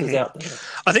businesses out there.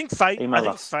 I think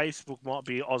Facebook might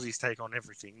be Aussie's take on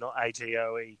everything, not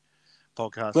ATOE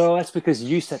podcast. Well, that's because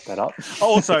you set that up.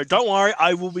 Also, don't worry,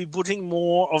 I will be putting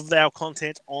more of our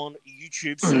content on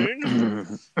YouTube soon.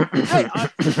 Hey,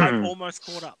 I'm almost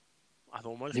caught up.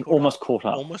 Almost caught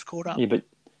up. Yeah, but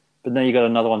now you got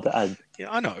another one to add.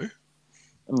 Yeah, I know.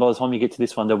 And by the time you get to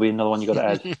this one, there'll be another one you got to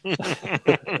add.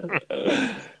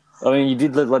 I mean, you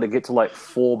did let it get to like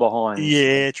 4 behind.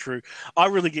 Yeah, true. I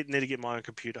really need to get my own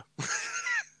computer.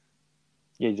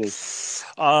 Yeah, you do.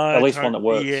 At least one that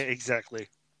works. Yeah, exactly.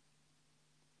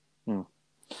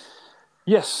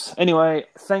 Yes. Anyway,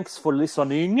 thanks for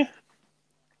listening,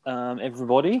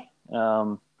 everybody.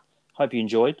 Hope you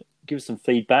enjoyed. Give us some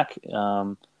feedback.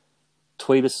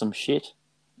 Tweet us some shit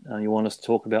you want us to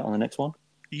talk about on the next one.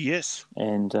 Yes.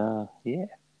 And, yeah.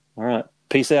 All right.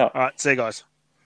 Peace out. All right. See you guys.